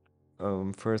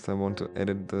 First I want to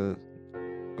edit the,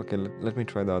 okay, let me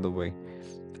try the other way.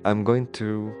 I'm going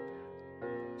to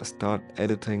start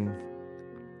editing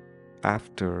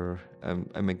after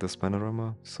I make this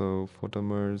panorama. So photo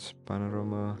merge,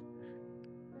 panorama.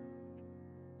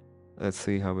 Let's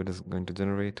see how it is going to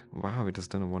generate. Wow, it has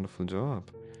done a wonderful job.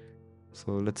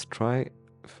 So let's try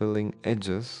filling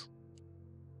edges.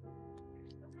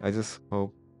 I just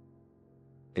hope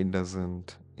it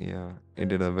doesn't. Yeah, it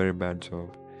did a very bad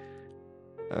job.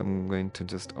 I'm going to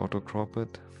just auto crop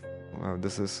it. Wow,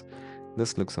 this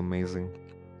looks amazing.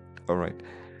 All right.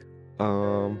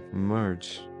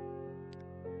 Merge.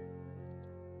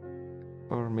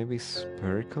 Or maybe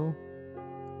spherical?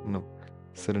 No,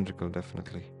 cylindrical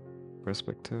definitely.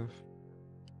 Perspective.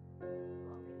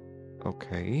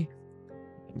 Okay.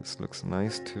 This looks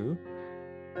nice too.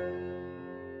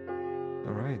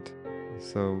 All right.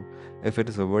 So if it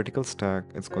is a vertical stack,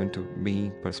 it's going to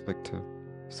be perspective.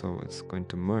 So it's going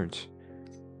to merge.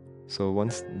 So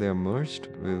once they are merged,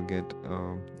 we'll get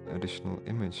additional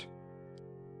image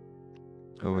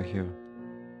over here.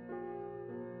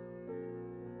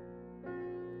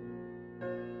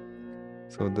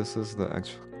 So this is the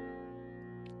actual.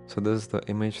 So this is the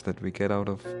image that we get out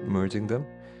of merging them.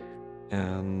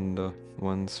 And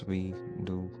once we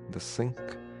do the sync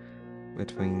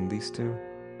between these two,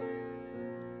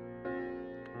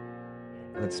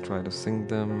 let's try to sync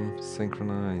them,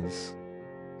 synchronize.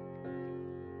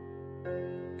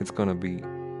 It's gonna be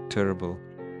terrible,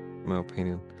 in my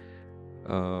opinion.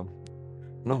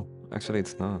 No, actually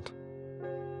it's not.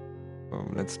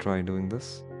 Let's try doing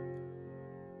this.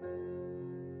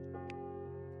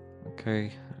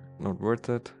 Okay, not worth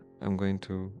it. I'm going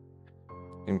to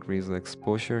increase the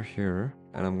exposure here,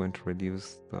 and I'm going to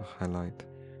reduce the highlight.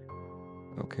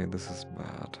 Okay, this is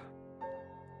bad.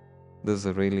 This is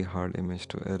a really hard image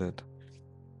to edit.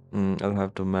 I'll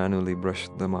have to manually brush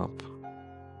them up.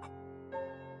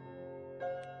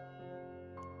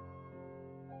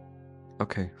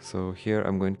 Okay, so here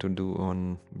I'm going to do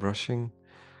on brushing.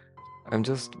 I'm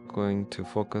just going to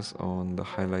focus on the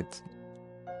highlighted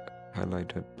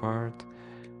part.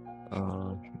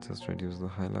 Just reduce the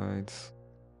highlights,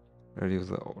 reduce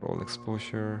the overall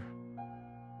exposure.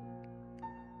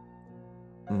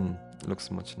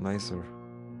 Looks much nicer.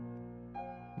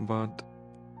 But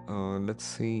let's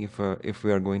see if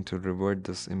we are going to revert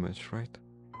this image, right?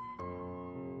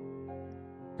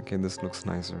 Okay, this looks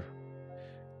nicer.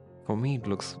 For me, it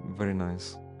looks very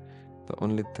nice. The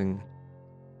only thing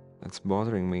that's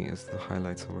bothering me is the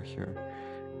highlights over here.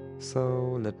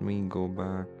 So let me go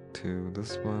back to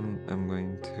this one. I'm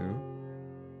going to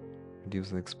reduce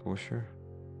the exposure.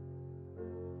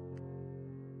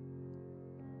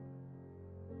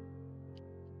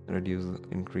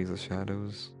 Increase the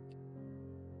shadows.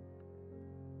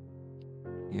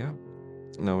 Yeah,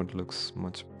 now it looks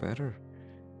much better.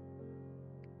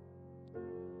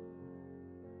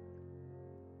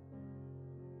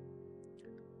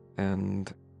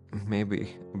 And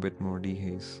maybe a bit more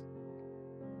dehaze.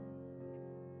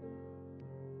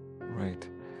 Right,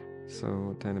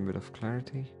 so tiny bit of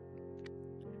clarity.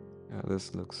 Yeah,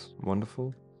 this looks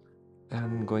wonderful.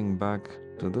 And going back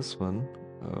to this one,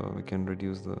 we can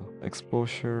reduce the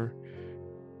exposure,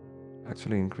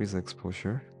 actually increase the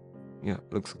exposure. Yeah,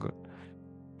 looks good.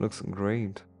 Looks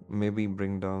great. Maybe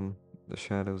bring down the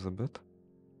shadows a bit.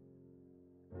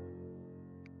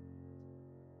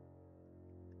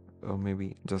 Or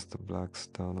maybe just the blacks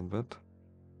down a bit.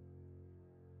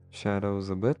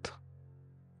 Shadows a bit.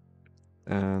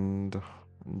 And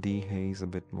dehaze a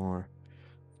bit more.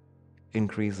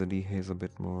 Increase the dehaze a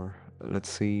bit more. Let's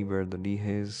see where the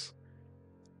dehaze,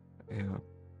 yeah,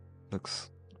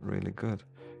 looks really good.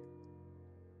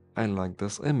 I like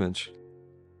this image.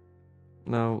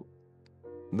 Now,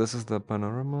 this is the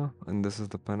panorama and this is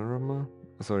the panorama.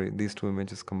 Sorry, these two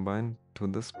images combined to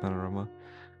this panorama.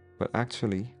 But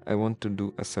actually, I want to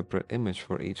do a separate image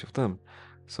for each of them.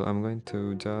 So I'm going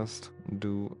to just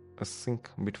do a sync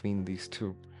between these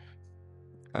two.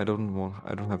 I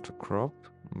don't have to crop,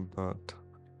 but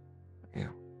yeah.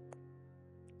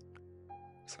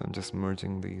 So I'm just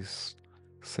merging these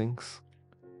syncs.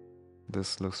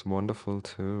 This looks wonderful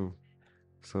too.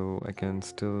 So I can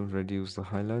still reduce the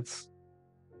highlights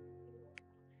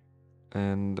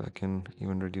and I can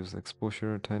even reduce the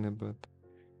exposure a tiny bit.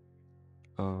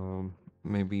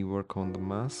 Maybe work on the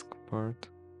mask part.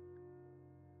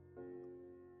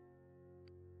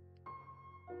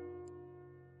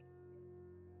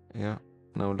 Yeah,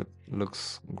 now it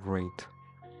looks great.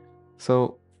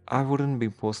 So I wouldn't be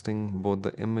posting both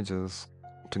the images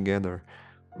together,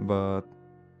 but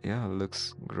yeah,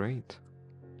 looks great.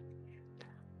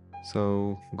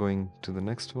 So going to the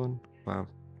next one. Wow,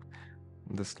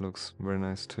 this looks very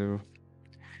nice too.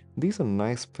 These are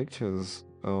nice pictures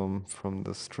from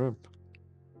the strip.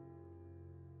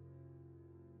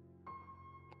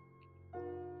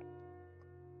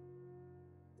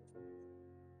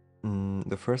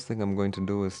 The first thing I'm going to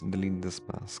do is delete this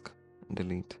mask.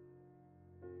 Delete.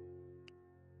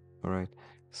 Alright,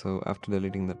 so after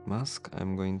deleting that mask,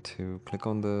 I'm going to click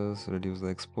on this, reduce the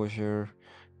exposure,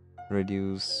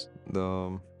 reduce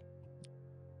the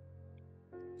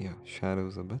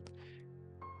shadows a bit,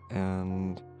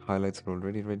 and highlights are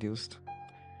already reduced.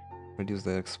 Reduce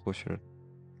the exposure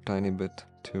a tiny bit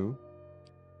too.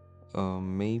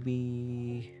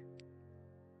 Maybe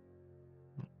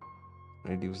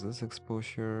reduce this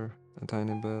exposure a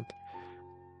tiny bit.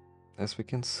 As we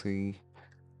can see,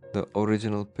 the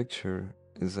original picture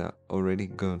is already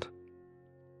good,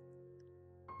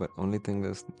 but only thing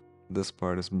is this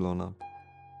part is blown up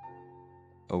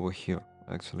over here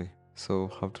actually. So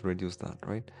how to reduce that,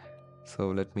 right? So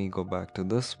let me go back to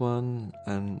this one,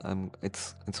 and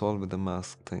it's all with the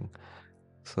mask thing.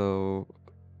 So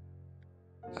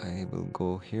I will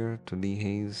go here to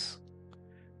dehaze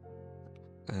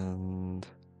and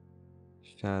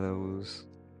shadows.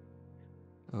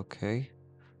 Okay,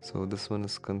 so this one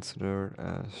is considered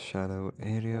a shadow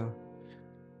area.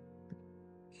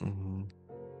 Okay,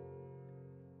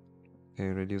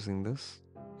 reducing this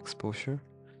exposure,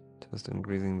 just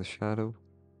increasing the shadow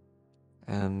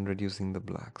and reducing the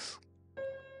blacks.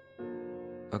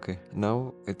 Okay,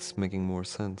 now it's making more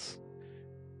sense,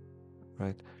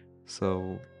 right?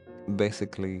 So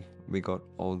basically we got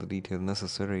all the detail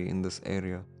necessary in this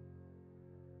area.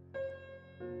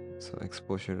 So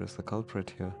exposure is the culprit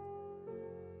here,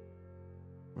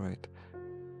 right?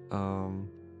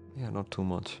 Yeah, not too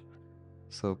much.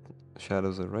 So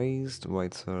shadows are raised,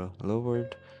 whites are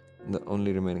lowered. The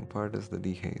only remaining part is the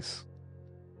dehaze,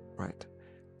 right?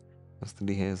 As the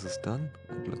dehaze is done,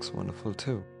 it looks wonderful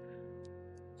too.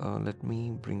 Let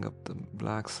me bring up the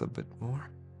blacks a bit more.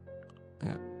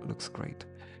 Yeah, looks great.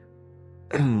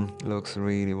 Looks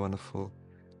really wonderful.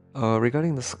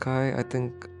 Regarding the sky, I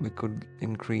think we could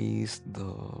increase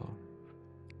the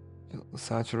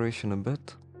saturation a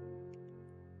bit.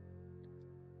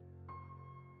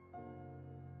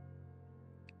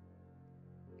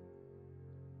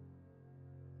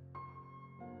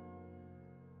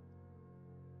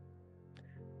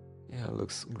 Yeah,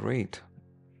 looks great.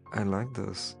 I like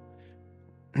this.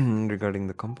 Regarding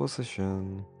the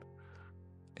composition,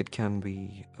 it can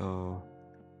be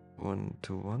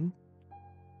 1:1.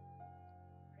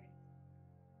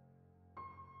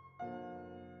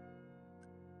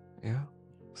 Yeah,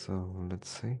 so let's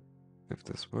see if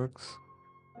this works.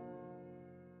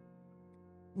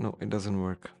 No, it doesn't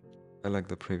work. I like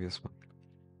the previous one.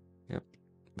 Yep,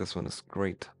 This one is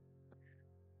great.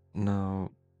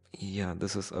 Now, yeah,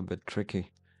 this is a bit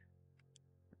tricky.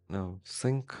 Now,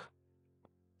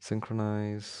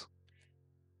 synchronize.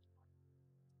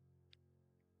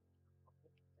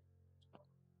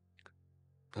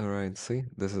 Alright, see,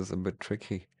 this is a bit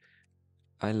tricky.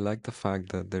 I like the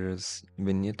fact that there is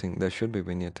vignetting. There should be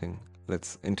vignetting.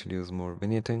 Let's introduce more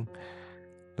vignetting.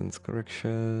 Lens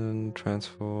correction,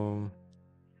 transform.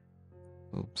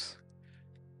 Oops.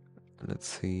 Let's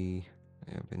see.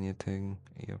 Yeah, vignetting.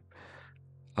 Yep.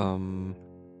 I'm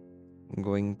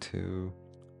going to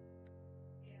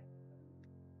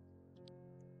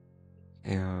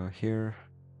here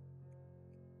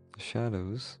the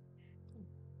shadows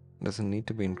doesn't need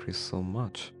to be increased so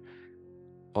much.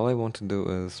 All I want to do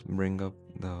is bring up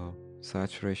the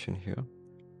saturation here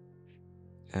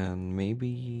and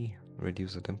maybe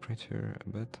reduce the temperature a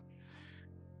bit.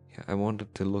 Yeah, I want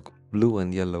it to look blue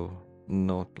and yellow,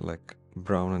 not like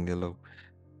brown and yellow.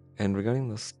 And regarding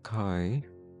the sky,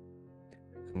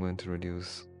 I'm going to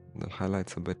reduce the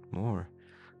highlights a bit more,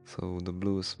 so the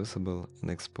blue is visible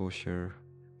and exposure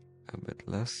a bit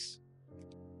less.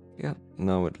 Yeah,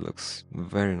 now it looks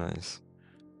very nice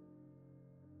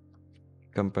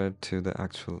compared to the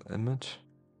actual image.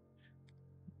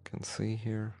 You can see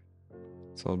here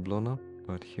it's all blown up,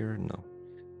 but here no.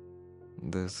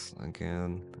 This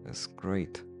again is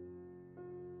great.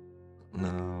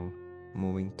 Now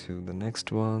moving to the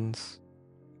next ones.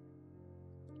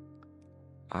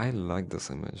 I like this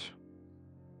image.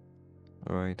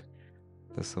 Alright,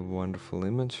 this is a wonderful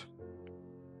image.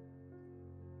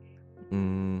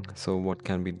 So what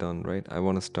can be done, right? I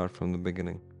want to start from the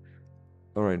beginning.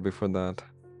 Alright, before that,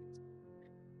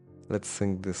 let's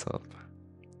sync this up.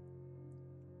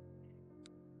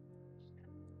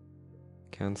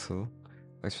 Cancel.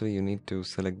 Actually, you need to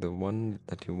select the one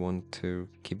that you want to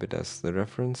keep it as the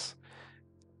reference,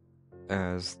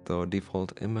 as the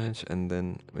default image, and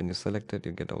then when you select it,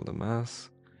 you get all the masks.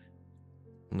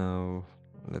 Now,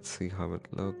 let's see how it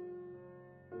looks.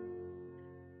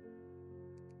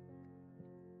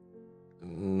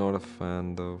 Not a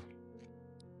fan though.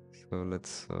 So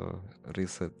let's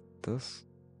reset this.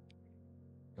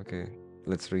 Okay,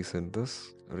 let's reset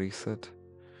this. Reset.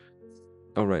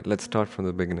 Alright, let's start from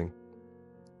the beginning.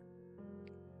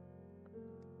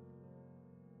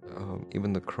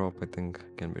 Even the crop, I think,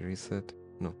 can be reset.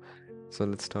 No. So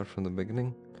let's start from the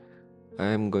beginning. I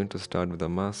am going to start with a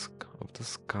mask of the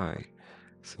sky.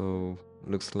 So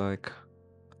looks like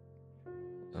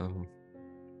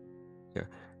yeah,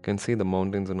 can see the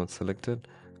mountains are not selected,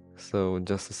 so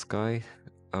just the sky.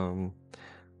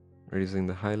 Reducing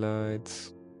the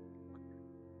highlights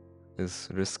is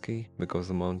risky because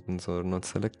the mountains are not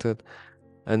selected,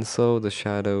 and so the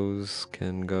shadows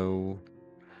can go.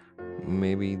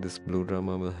 Maybe this blue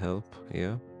drama will help,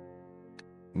 yeah,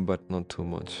 but not too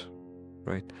much,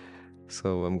 right?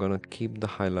 So I'm gonna keep the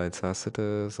highlights as it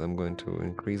is. I'm going to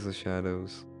increase the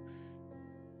shadows.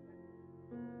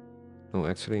 No,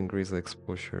 actually increase the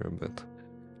exposure a bit.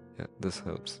 Yeah, this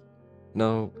helps.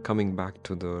 Now coming back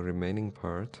to the remaining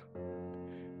part,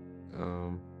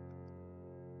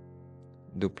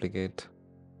 duplicate,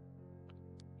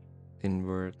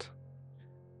 invert.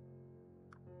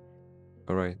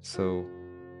 Alright, so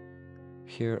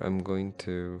here I'm going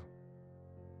to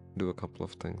do a couple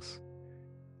of things.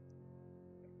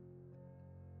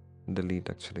 Delete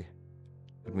actually.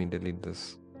 Let me delete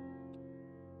this.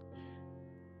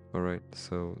 Alright,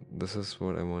 so this is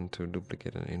what I want to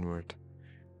duplicate and invert.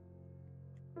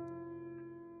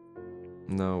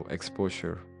 Now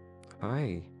exposure.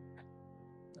 High.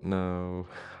 Now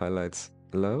highlights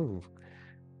low.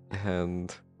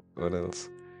 And what else?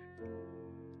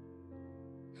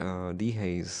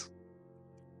 Dehaze.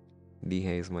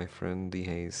 Dehaze, my friend,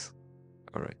 dehaze.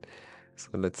 Alright, so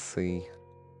let's see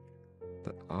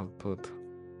the output.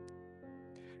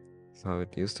 How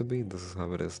it used to be, this is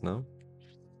how it is now.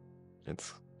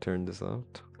 Let's turn this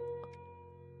out.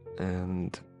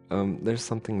 And there's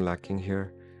something lacking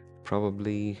here.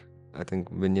 Probably, I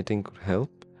think vignetting could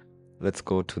help. Let's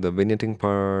go to the vignetting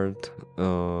part.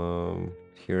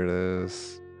 Here it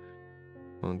is.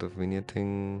 Amount of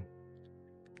vignetting.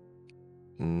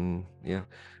 Yeah,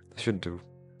 that should do.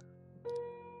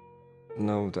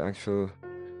 Now the actual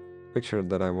picture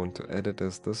that I want to edit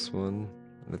is this one.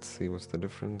 Let's see what's the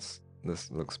difference.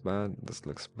 This looks bad, this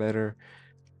looks better.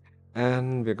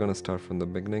 And we're gonna start from the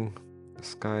beginning. The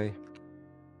sky.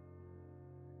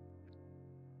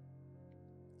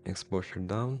 Exposure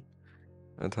down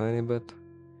a tiny bit.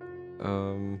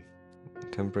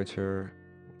 Temperature,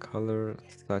 color,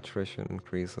 saturation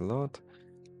increase a lot.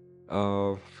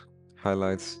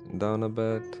 Highlights down a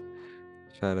bit.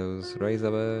 Shadows raise a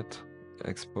bit.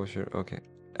 Exposure, okay.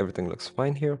 Everything looks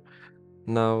fine here.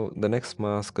 Now the next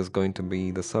mask is going to be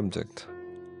the subject.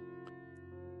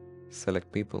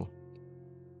 Select people.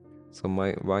 So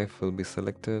my wife will be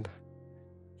selected.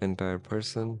 Entire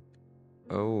person.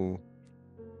 Oh,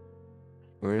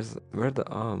 where are the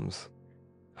arms?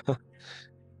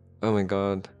 Oh my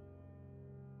god.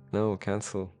 No,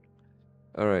 cancel.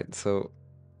 Alright, so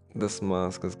this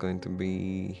mask is going to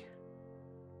be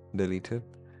deleted.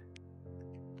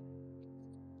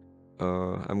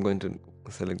 I'm going to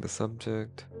select the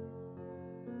subject.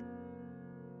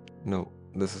 No,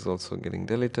 this is also getting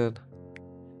deleted.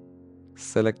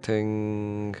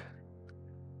 Selecting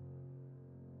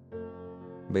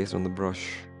based on the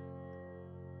brush.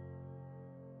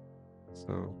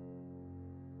 So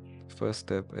first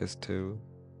step is to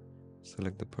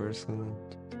select the person.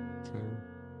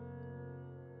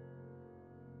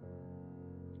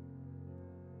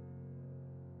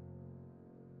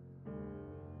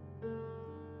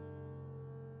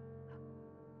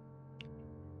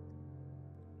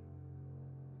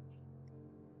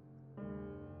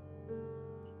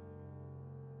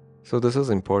 So this is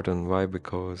important. Why?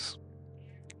 Because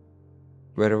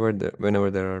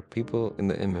whenever there are people in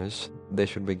the image, they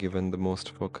should be given the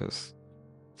most focus.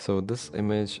 So this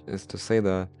image is to say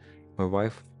that my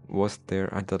wife was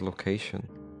there at that location.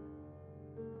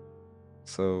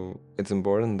 So it's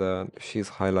important that she's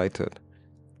highlighted.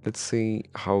 Let's see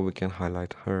how we can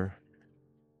highlight her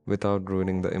without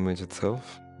ruining the image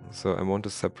itself. So I want to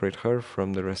separate her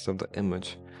from the rest of the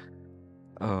image.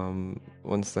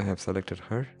 Once I have selected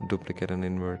her, duplicate and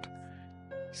invert.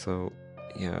 So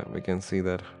yeah, we can see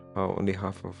that how only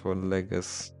half of her leg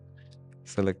is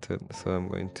selected. So I'm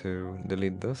going to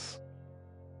delete this.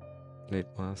 Delete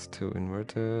mask to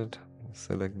inverted.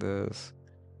 Select this.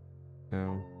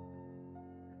 Yeah.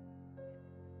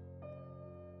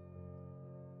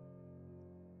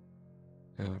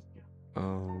 Yeah.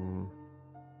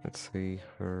 Let's see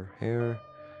her hair.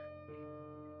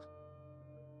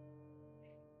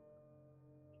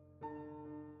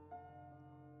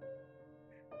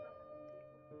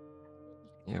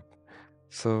 Yep.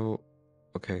 So,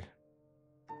 okay.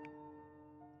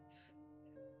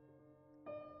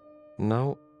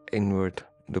 Now invert,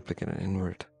 duplicate and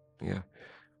invert. Yeah,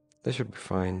 that should be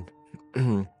fine.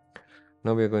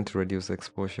 Now we are going to reduce the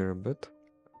exposure a bit.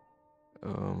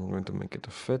 I'm going to make it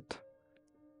a fit.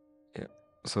 Yeah.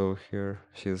 So here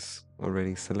she's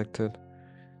already selected.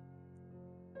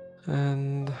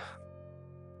 And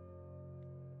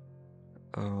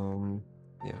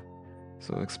yeah.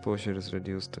 So exposure is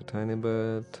reduced a tiny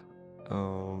bit.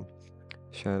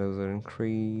 Shadows are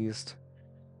increased.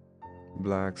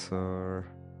 Blacks are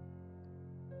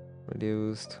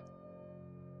reduced.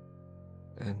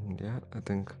 And yeah, I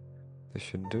think this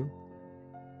should do.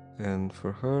 And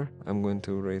for her, I'm going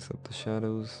to raise up the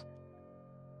shadows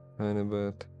a tiny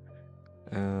bit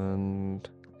and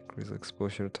increase the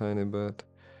exposure a tiny bit.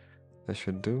 That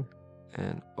should do.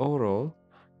 And overall,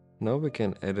 now we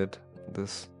can edit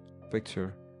this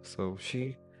picture. So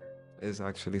she is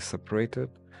actually separated,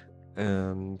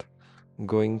 and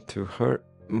going to her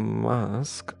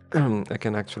mask, I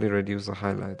can actually reduce the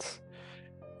highlights.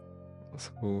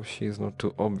 So she is not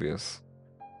too obvious.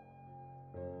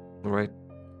 Right?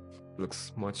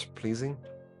 Looks much pleasing.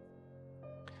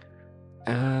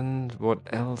 And what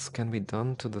else can be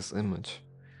done to this image?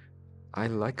 I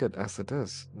like it as it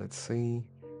is. Let's see.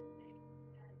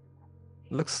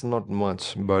 Looks not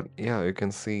much, but yeah, you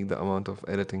can see the amount of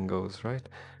editing goes, right?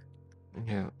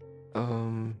 Yeah.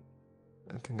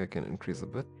 I think I can increase a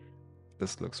bit.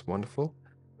 This looks wonderful.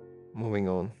 Moving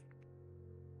on.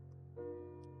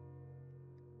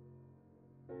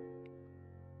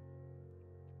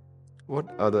 What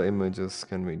other images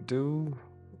can we do?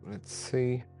 Let's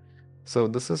see. So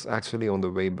this is actually on the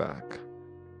way back.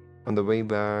 On the way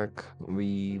back,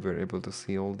 we were able to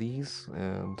see all these,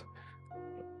 and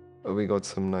we got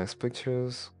some nice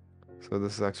pictures. So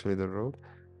this is actually the road.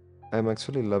 I'm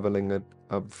actually leveling it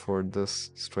up for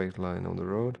this straight line on the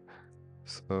road.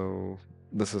 So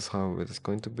this is how it is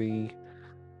going to be.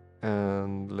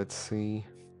 And let's see,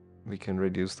 we can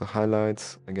reduce the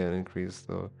highlights, again increase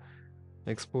the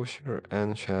exposure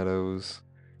and shadows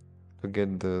to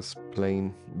get this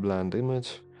plain bland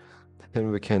image.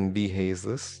 And we can dehaze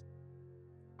this.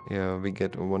 Yeah, we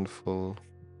get a wonderful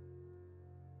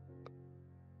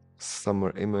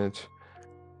summer image.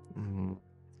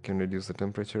 Can reduce the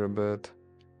temperature a bit,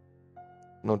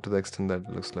 not to the extent that it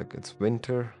looks like it's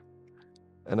winter.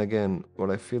 And again,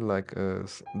 what I feel like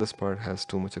is this part has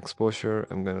too much exposure.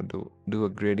 I'm gonna do a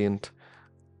gradient,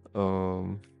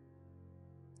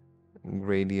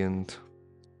 gradient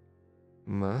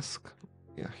mask.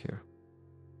 Yeah, here.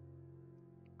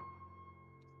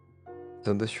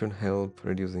 So this should help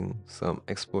reducing some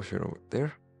exposure over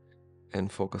there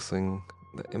and focusing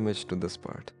the image to this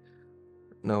part.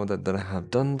 Now that I have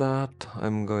done that,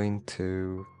 I'm going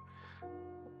to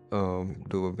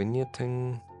do a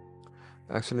vignetting.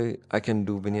 Actually, I can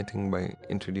do vignetting by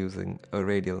introducing a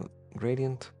radial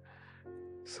gradient.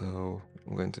 So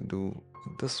I'm going to do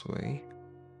it this way.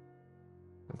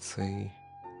 Let's say,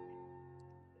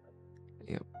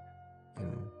 yep.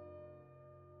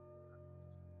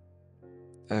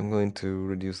 I'm going to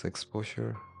reduce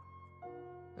exposure.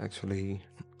 Actually,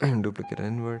 duplicate and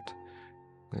invert.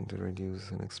 I'm going to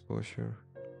reduce an exposure.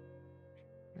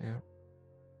 Yeah.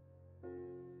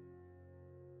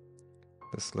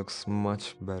 This looks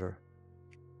much better.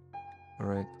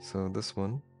 Alright, so this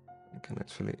one, I can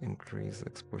actually increase the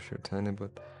exposure a tiny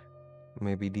bit.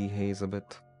 Maybe dehaze a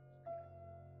bit.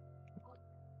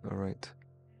 Alright.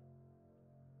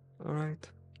 Alright.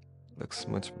 Looks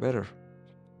much better.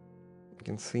 You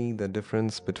can see the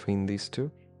difference between these two,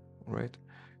 right?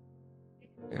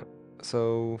 Yeah.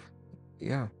 So,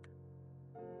 yeah.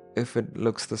 If it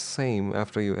looks the same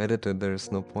after you edit it, there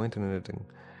is no point in editing,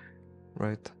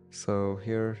 right? So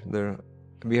here,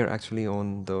 we are actually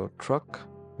on the truck.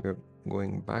 We're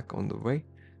going back on the way.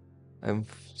 I'm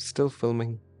still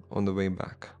filming on the way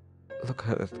back. Look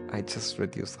at it. I just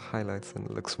reduced the highlights and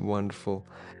it looks wonderful.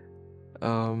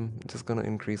 Just gonna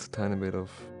increase a tiny bit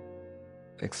of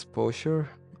exposure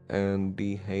and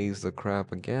dehaze the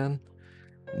crap again.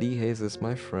 Dehaze is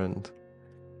my friend.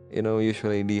 You know,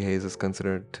 usually dehaze is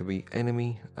considered to be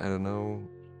enemy. I don't know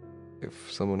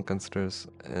if someone considers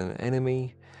an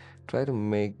enemy. Try to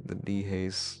make the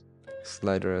dehaze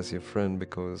slider as your friend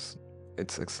because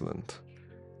it's excellent.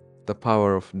 The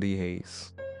power of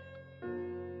dehaze.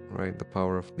 Right, the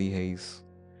power of dehaze.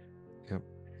 Yep,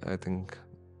 I think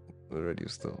we'll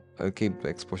reduce though. I'll keep the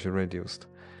exposure reduced.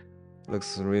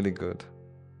 Looks really good.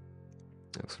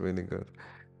 Looks really good.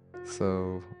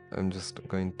 So I'm just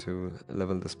going to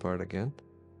level this part again.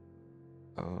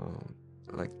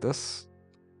 Like this.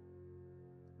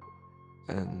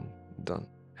 And done.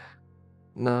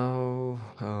 Now,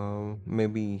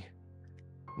 maybe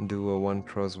do a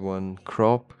 1x1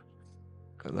 crop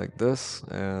like this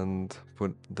and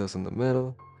put this in the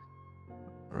middle.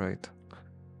 Right.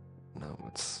 Now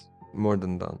it's more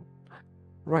than done.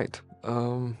 Right.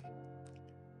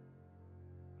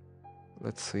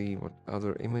 Let's see what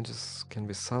other images can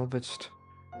be salvaged.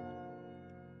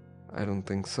 I don't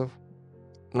think so.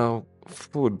 Now,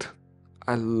 food.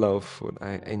 I love food.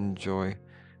 I enjoy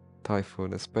Thai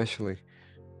food especially.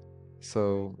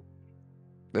 So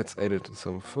let's edit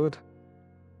some food.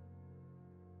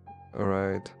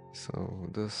 Alright, so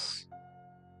this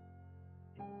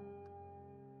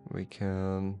we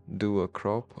can do a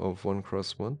crop of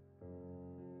 1x1.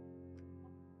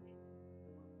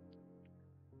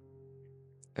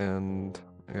 And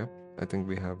yeah, I think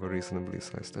we have a reasonably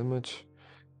sized image.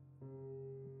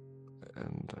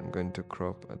 And I'm going to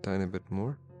crop a tiny bit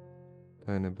more.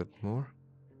 Tiny bit more.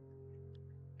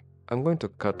 I'm going to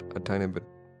cut a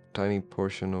tiny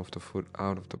portion of the food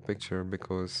out of the picture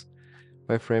because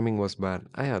my framing was bad,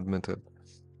 I admit it.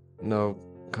 Now,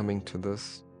 coming to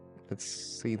this, let's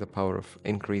see the power of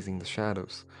increasing the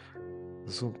shadows.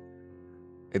 So,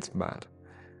 it's bad.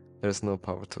 There's no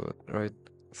power to it, right?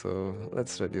 So,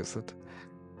 let's reduce it.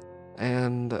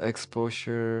 And the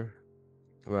exposure,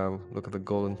 wow, look at the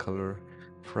golden color,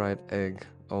 fried egg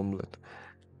omelette.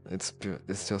 It's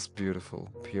just beautiful,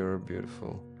 pure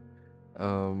beautiful.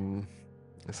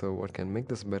 So what can make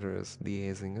this better is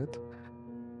dehazing it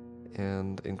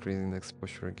and increasing the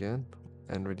exposure again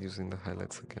and reducing the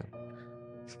highlights again.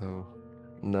 So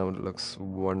now it looks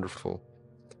wonderful.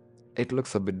 It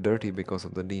looks a bit dirty because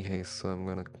of the dehaze, so I'm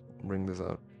gonna bring this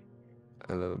out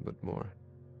a little bit more.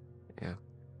 Yeah.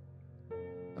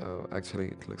 Actually,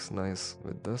 it looks nice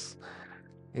with this.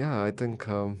 Yeah, I think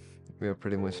we are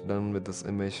pretty much done with this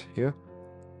image here.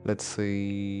 Let's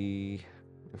see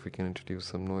if we can introduce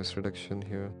some noise reduction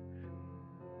here.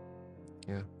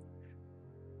 Yeah.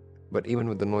 But even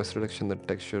with the noise reduction, the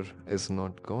texture is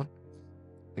not gone.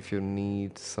 If you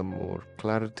need some more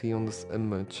clarity on this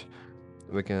image,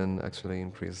 we can actually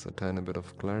increase a tiny bit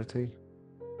of clarity.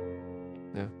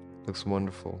 Yeah, looks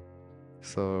wonderful.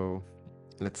 So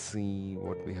let's see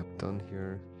what we have done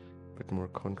here. A bit more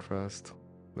contrast.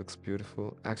 Looks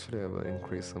beautiful. Actually, I will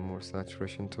increase some more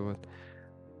saturation to it.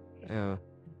 Yeah,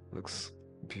 looks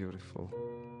beautiful.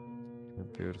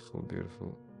 Beautiful,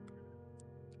 beautiful.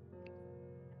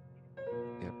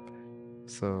 Yep.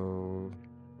 So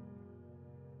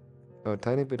a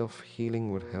tiny bit of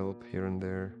healing would help here and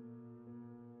there.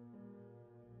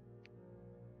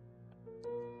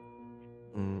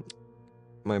 Mm,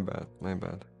 my bad, my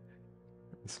bad.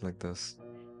 It's like this.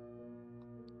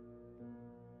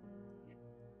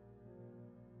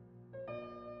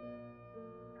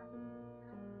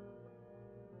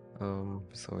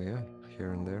 So yeah,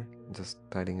 here and there, just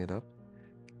tidying it up.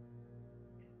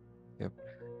 Yep.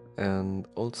 And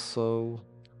also,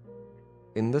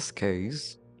 in this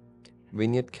case,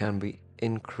 vignette can be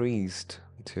increased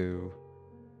to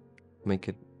make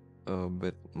it a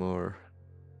bit more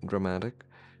dramatic.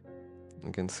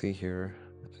 You can see here,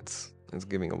 it's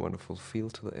giving a wonderful feel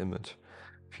to the image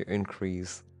if you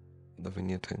increase the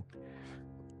vignetting.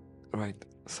 Right,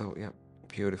 so yeah,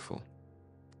 beautiful.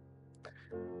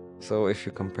 So if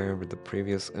you compare with the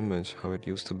previous image, how it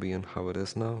used to be and how it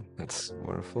is now, that's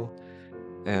wonderful.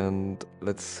 And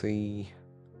let's see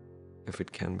if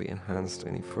it can be enhanced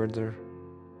any further.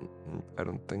 I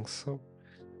don't think so.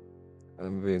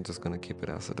 We're just gonna keep it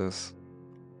as it is.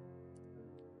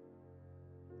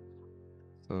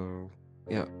 So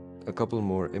yeah, a couple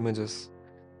more images.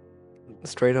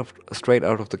 Straight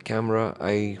out of the camera,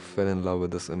 I fell in love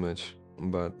with this image,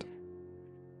 but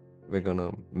we're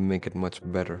gonna make it much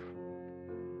better.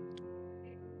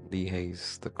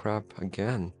 Dehaze the crap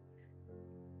again.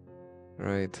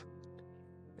 Right.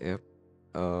 Yep.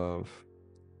 Uh,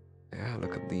 yeah,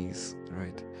 look at these.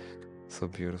 Right. So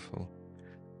beautiful.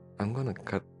 I'm gonna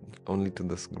cut only to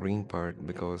this green part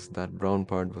because that brown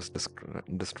part was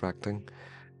distracting.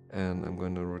 And I'm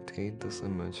going to rotate this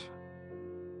image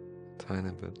a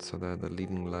tiny bit so that the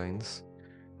leading lines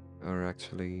are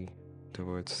actually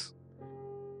towards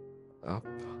up.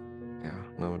 Yeah,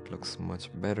 now it looks much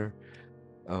better.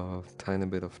 Tiny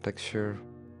bit of texture,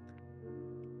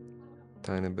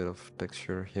 tiny bit of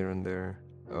texture here and there.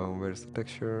 Where's the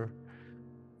texture?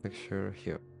 Texture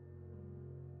here.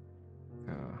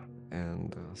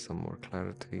 And some more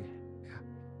clarity. Yeah,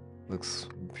 looks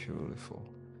beautiful.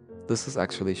 This is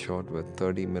actually shot with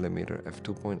 30mm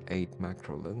f2.8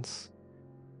 macro lens,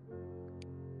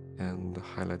 and the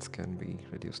highlights can be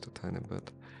reduced a tiny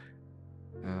bit.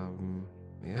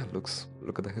 Yeah, look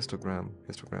at the histogram.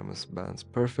 Histogram is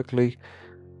balanced perfectly,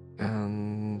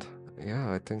 and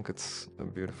yeah, I think it's a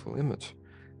beautiful image.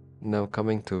 Now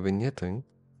coming to vignetting,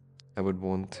 I would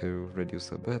want to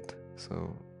reduce a bit,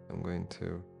 so I'm going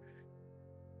to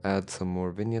add some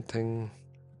more vignetting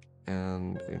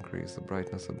and increase the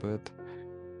brightness a bit.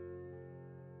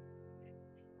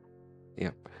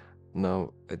 Yep,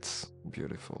 now it's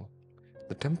beautiful.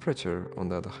 The temperature, on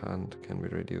the other hand, can be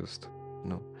reduced.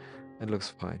 No, it looks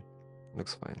fine.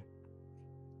 Looks fine.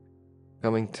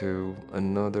 Coming to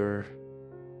another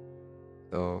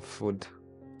food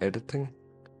editing.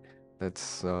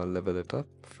 Let's level it up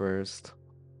first.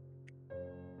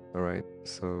 Alright,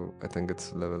 so I think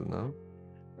it's level now.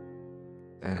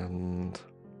 And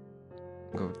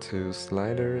go to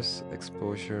sliders,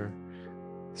 exposure.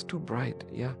 It's too bright,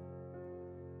 yeah.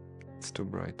 It's too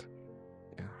bright,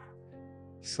 yeah.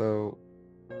 So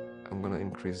I'm gonna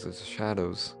increase the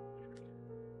shadows.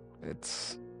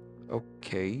 It's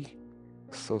okay,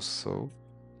 so.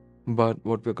 But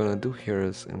what we're gonna do here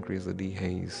is increase the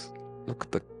dehaze. Look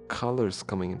at the colors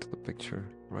coming into the picture,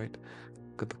 right?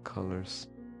 Look at the colors.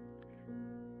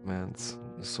 Man, it's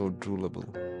so droolable,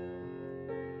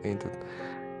 ain't it?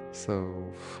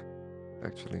 So,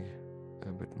 actually,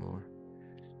 a bit more.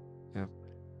 Yep.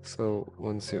 So,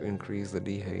 once you increase the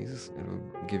dehaze, it will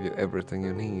give you everything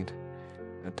you need.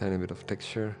 A tiny bit of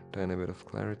texture, tiny bit of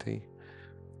clarity.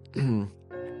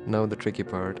 Now the tricky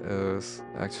part is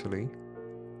actually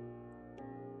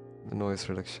the noise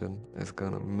reduction is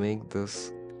gonna make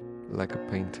this like a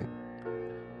painting,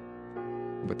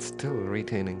 but still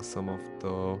retaining some of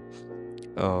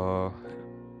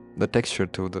the texture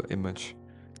to the image.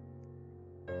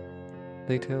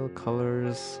 Detail,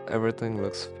 colors, everything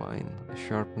looks fine.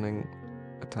 Sharpening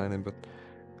a tiny bit,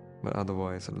 but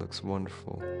otherwise it looks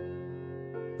wonderful.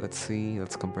 Let's see,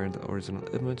 let's compare the original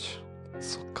image.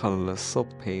 So colorless, so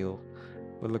pale,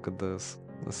 but look at this.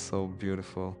 It's so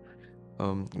beautiful.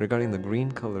 Regarding the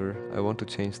green color, I want to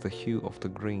change the hue of the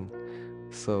green.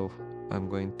 So I'm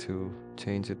going to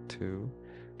change it to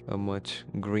a much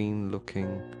green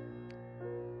looking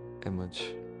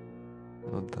image.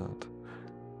 Not that.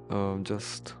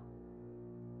 Just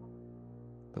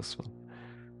this one.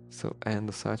 So, and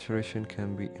the saturation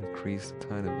can be increased a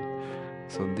tiny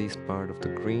bit. So these part of the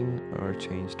green are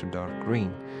changed to dark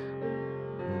green.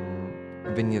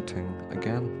 Vignetting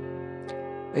again.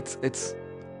 It's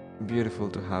beautiful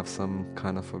to have some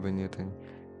kind of a vignetting.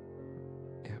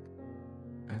 Yeah.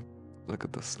 Look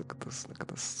at this, look at this, look at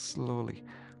this. Slowly.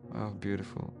 Wow,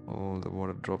 beautiful. All the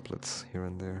water droplets here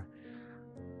and there.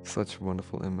 Such a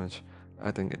wonderful image.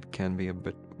 I think it can be a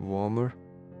bit warmer.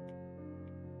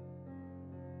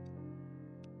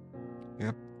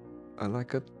 Yep, I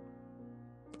like it.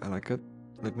 I like it.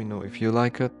 Let me know if you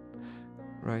like it.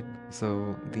 Right,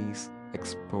 so these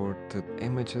exported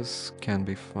images can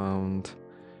be found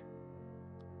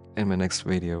in my next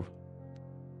video.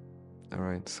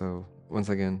 Alright, so once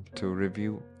again, to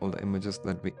review all the images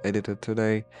that we edited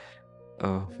today,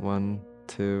 1,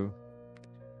 2,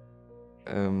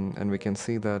 and we can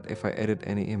see that if I edit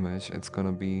any image, it's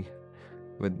gonna be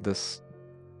with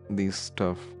these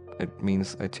stuff. It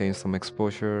means I changed some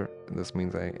exposure, this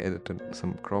means I edited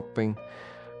some cropping,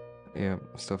 yeah,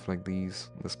 stuff like these.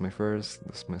 This is my first,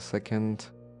 this is my second,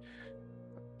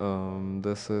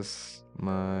 this is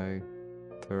my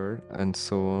third, and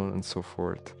so on and so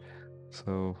forth.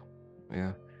 So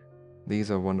yeah,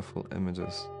 these are wonderful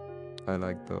images. I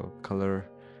like the color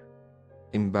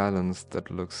imbalance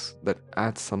that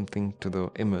adds something to the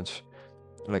image.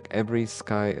 Like every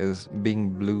sky is being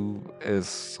blue is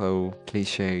so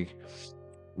cliche.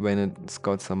 When it's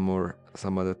got some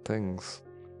other things,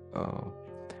 uh,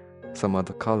 some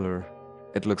other color,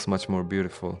 it looks much more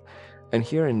beautiful. And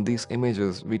here in these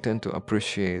images, we tend to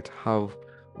appreciate how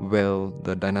well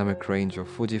the dynamic range of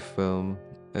Fujifilm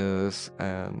is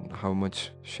and how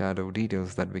much shadow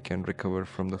details that we can recover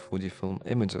from the Fujifilm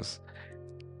images.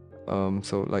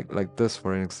 So like this,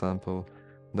 for an example,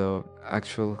 the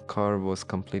actual car was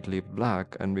completely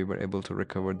black and we were able to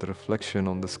recover the reflection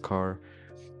on this car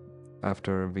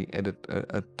after we edit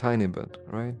a tiny bit,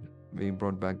 right? We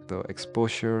brought back the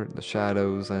exposure, the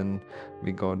shadows, and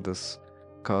we got this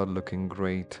car looking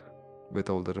great with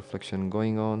all the reflection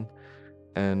going on.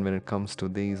 And when it comes to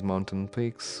these mountain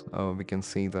peaks, we can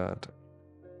see that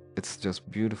it's just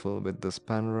beautiful with this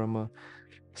panorama.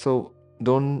 So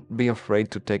don't be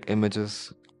afraid to take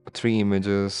images, 3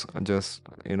 images, just,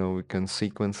 we can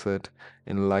sequence it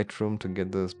in Lightroom to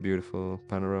get those beautiful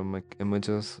panoramic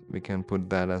images. We can put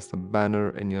that as the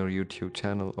banner in your YouTube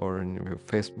channel or in your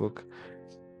Facebook.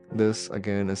 This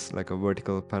again is like a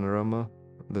vertical panorama.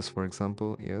 This, for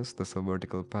example, yes, this is a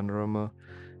vertical panorama.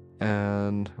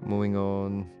 And moving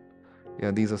on,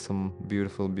 yeah, these are some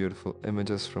beautiful, beautiful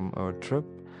images from our trip.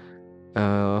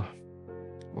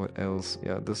 What else?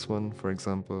 Yeah, this one, for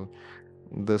example,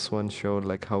 this one showed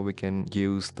like how we can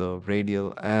use the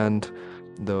radial and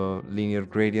the linear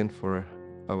gradient for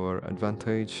our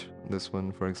advantage. This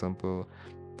one, for example,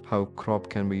 how crop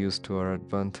can be used to our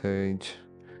advantage.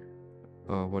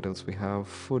 What else we have?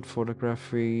 Food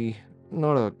photography,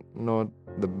 not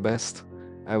the best.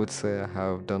 I would say I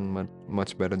have done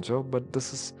much better job, but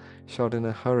this is shot in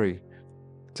a hurry.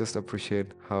 Just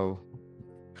appreciate how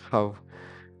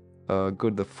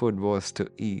good the food was to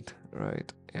eat,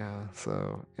 right? Yeah,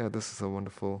 so yeah, this is a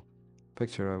wonderful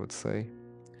picture, I would say.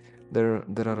 There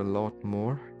are a lot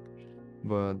more,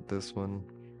 but this one,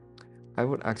 I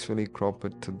would actually crop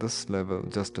it to this level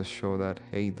just to show that,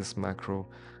 hey, this macro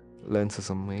lens is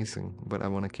amazing, but I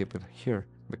want to keep it here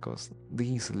because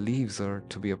these leaves are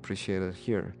to be appreciated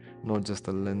here, not just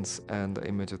the lens and the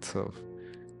image itself.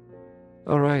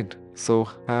 All right, so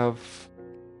have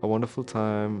a wonderful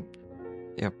time.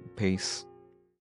 Yep, peace.